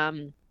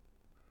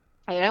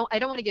 I don't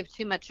want to give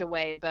too much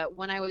away, but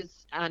when I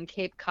was on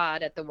Cape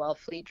Cod at the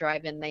Wellfleet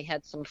Drive-In, they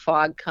had some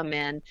fog come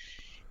in,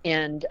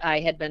 and I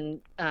had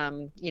been,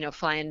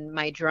 flying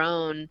my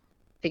drone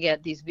to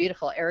get these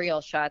beautiful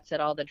aerial shots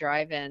at all the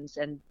drive-ins,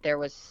 and there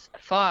was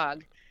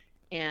fog.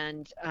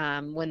 And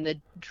when the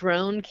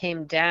drone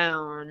came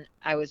down,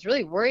 I was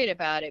really worried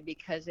about it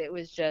because it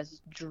was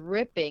just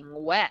dripping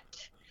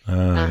wet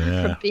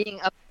Yeah. from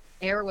being up in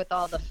the air with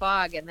all the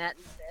fog, and that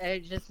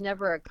it just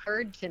never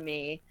occurred to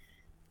me.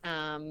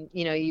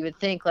 You would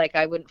think like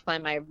I wouldn't fly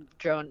my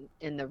drone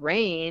in the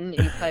rain.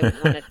 You probably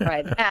wouldn't want to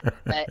try that.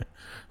 But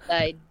the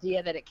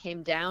idea that it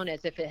came down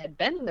as if it had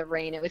been in the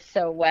rain, it was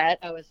so wet.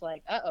 I was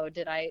like, uh-oh,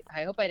 I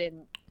hope I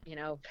didn't,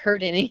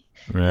 hurt any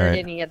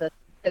of the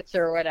bits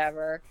or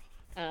whatever.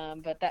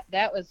 But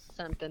that was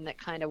something that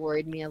kind of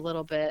worried me a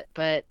little bit.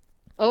 But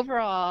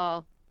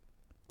overall,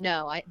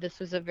 no, this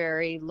was a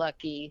very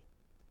lucky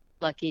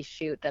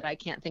shoot that I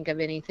can't think of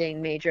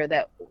anything major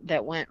that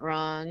went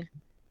wrong.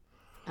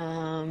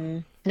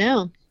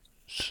 No.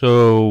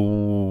 So,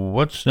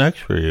 what's next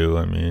for you?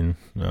 I mean,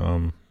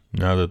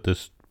 now that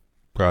this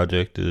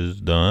project is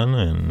done,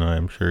 and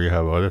I'm sure you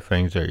have other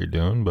things that you're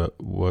doing, but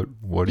what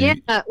do you?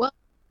 Yeah, well,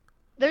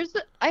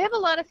 I have a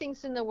lot of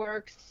things in the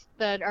works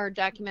that are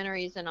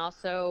documentaries and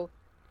also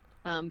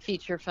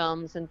feature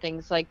films and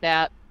things like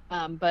that.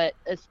 But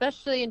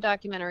especially in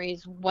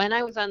documentaries, when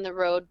I was on the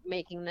road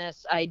making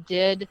this, I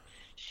did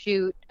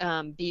shoot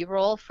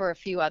B-roll for a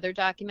few other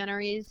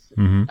documentaries.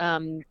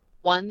 Mm-hmm.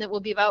 One that will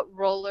be about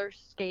roller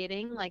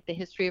skating, like the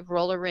history of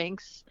roller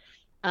rinks,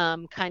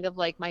 kind of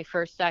like my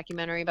first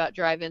documentary about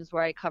drive-ins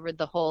where I covered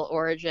the whole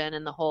origin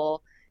and the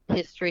whole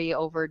history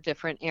over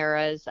different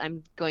eras.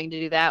 I'm going to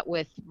do that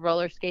with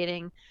roller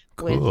skating,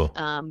 Cool.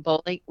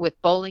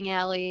 with bowling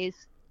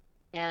alleys,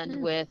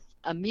 and with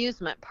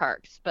amusement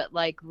parks, but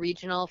like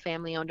regional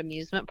family-owned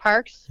amusement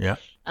parks. Yeah.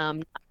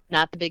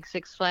 Not the big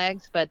Six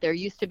Flags, but there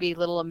used to be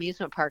little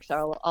amusement parks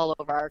all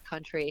over our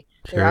country.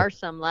 Sure. There are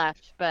some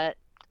left, but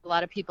a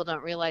lot of people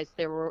don't realize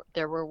there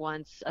were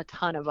once a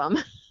ton of them.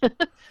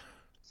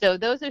 So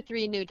those are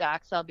 3 new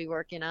docs I'll be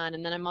working on.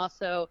 And then I'm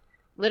also,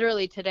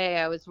 literally today,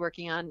 I was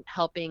working on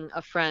helping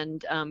a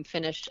friend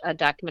finish a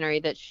documentary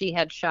that she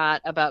had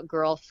shot about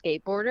girl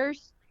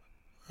skateboarders.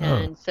 Oh.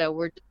 And so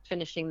we're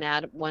finishing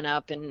that one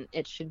up, and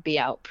it should be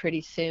out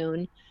pretty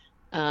soon,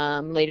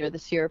 later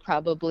this year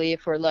probably,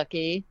 if we're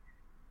lucky.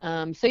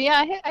 So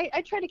yeah,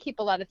 I try to keep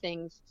a lot of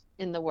things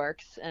in the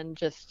works, and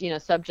just,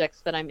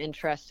 subjects that I'm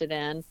interested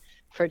in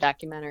for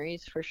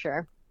documentaries, for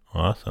sure.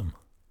 Awesome.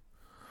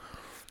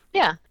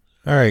 Yeah.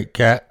 All right,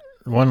 Kat,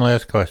 one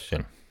last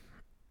question.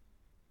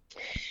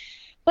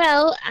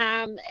 Well,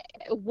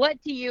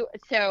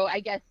 so I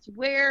guess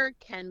where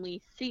can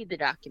we see the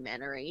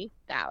documentary?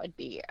 That would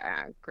be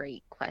a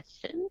great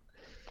question.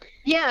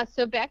 Yeah,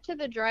 so back to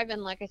the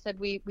drive-in, like I said,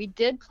 we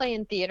did play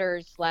in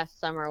theaters last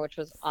summer, which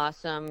was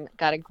awesome.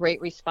 Got a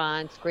great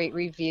response, great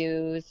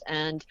reviews,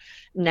 and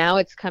now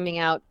it's coming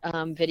out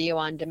video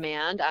on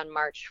demand on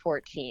March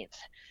 14th.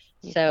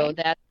 Okay. So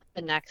that's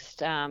the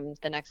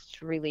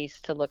next release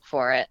to look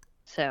for it.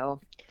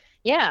 So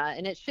yeah,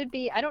 and it should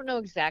be, I don't know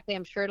exactly,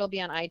 I'm sure it'll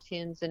be on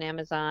iTunes and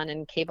Amazon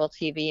and cable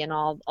TV and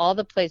all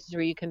the places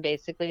where you can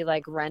basically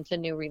like rent a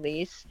new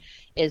release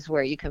is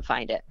where you can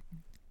find it.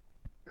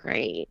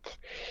 Great.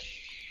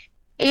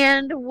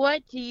 And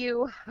what do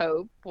you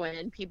hope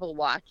when people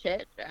watch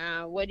it?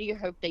 What do you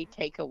hope they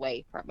take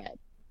away from it?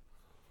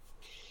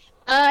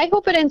 I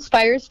hope it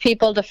inspires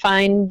people to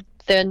find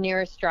the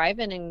nearest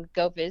drive-in and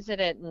go visit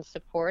it and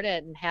support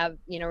it and have,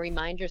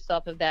 remind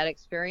yourself of that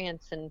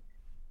experience and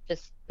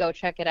just go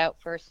check it out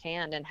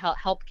firsthand and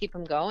help keep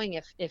them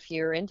going if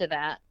you're into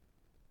that.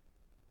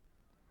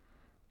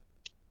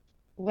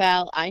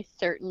 Well, I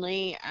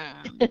certainly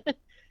I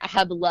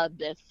have loved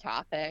this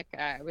topic.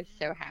 I was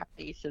so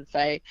happy since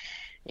I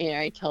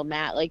told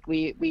Matt, like,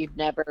 we've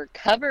never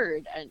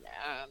covered and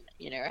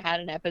had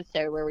an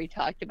episode where we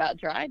talked about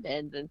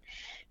drive-ins, and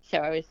so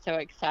I was so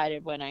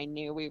excited when I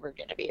knew we were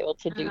going to be able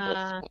to do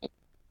this.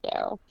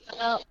 So,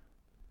 well,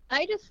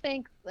 I just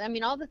think, I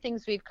mean, all the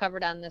things we've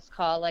covered on this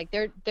call, like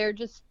they're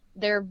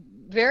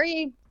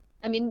very,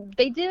 I mean,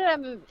 they did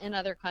them in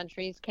other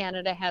countries.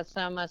 Canada has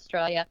some,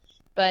 Australia,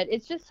 but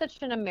it's just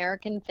such an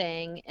American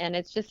thing, and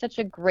it's just such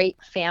a great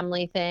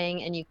family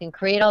thing, and you can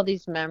create all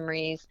these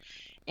memories.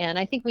 And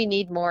I think we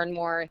need more and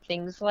more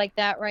things like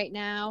that right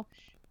now,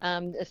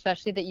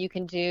 especially that you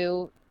can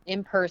do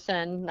in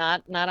person,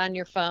 not on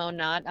your phone,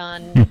 not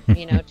on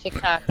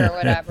TikTok or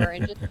whatever,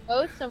 and just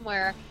go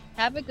somewhere,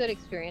 have a good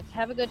experience,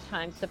 have a good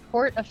time,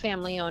 support a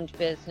family-owned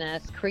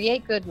business,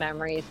 create good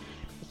memories,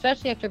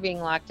 especially after being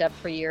locked up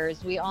for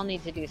years. We all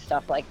need to do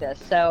stuff like this.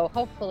 So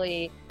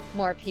hopefully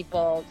more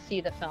people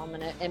see the film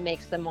and it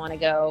makes them want to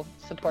go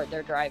support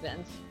their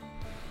drive-ins.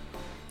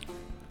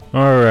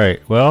 All right.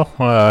 Well,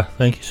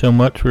 thank you so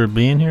much for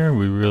being here.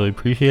 We really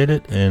appreciate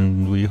it,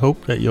 and we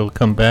hope that you'll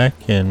come back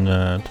and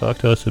talk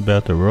to us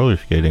about the roller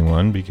skating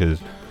one,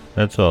 because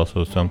that's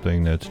also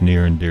something that's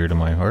near and dear to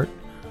my heart.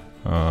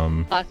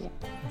 Awesome.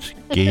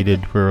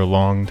 Skated for a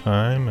long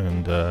time,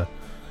 and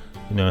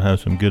have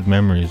some good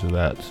memories of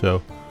that.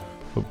 So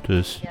hope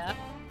to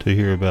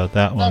hear about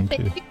that one too.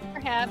 Thank you for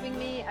having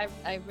me.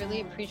 I really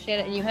appreciate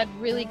it, and you had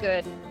really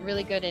good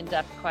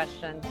in-depth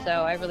questions. So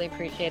I really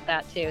appreciate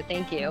that too.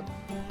 Thank you.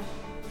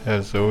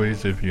 As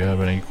always, if you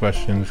have any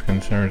questions,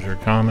 concerns, or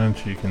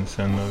comments, you can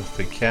send those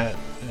to Kat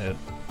at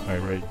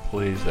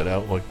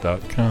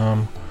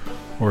mywrightplays@outlook.com,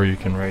 or you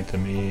can write to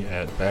me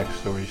at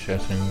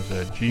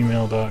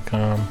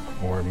backstorysessions@gmail.com,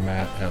 or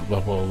Matt at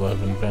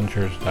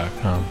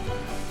level11ventures.com.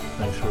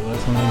 Thanks for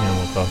listening, and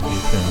we'll talk to you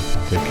soon.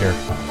 Take care.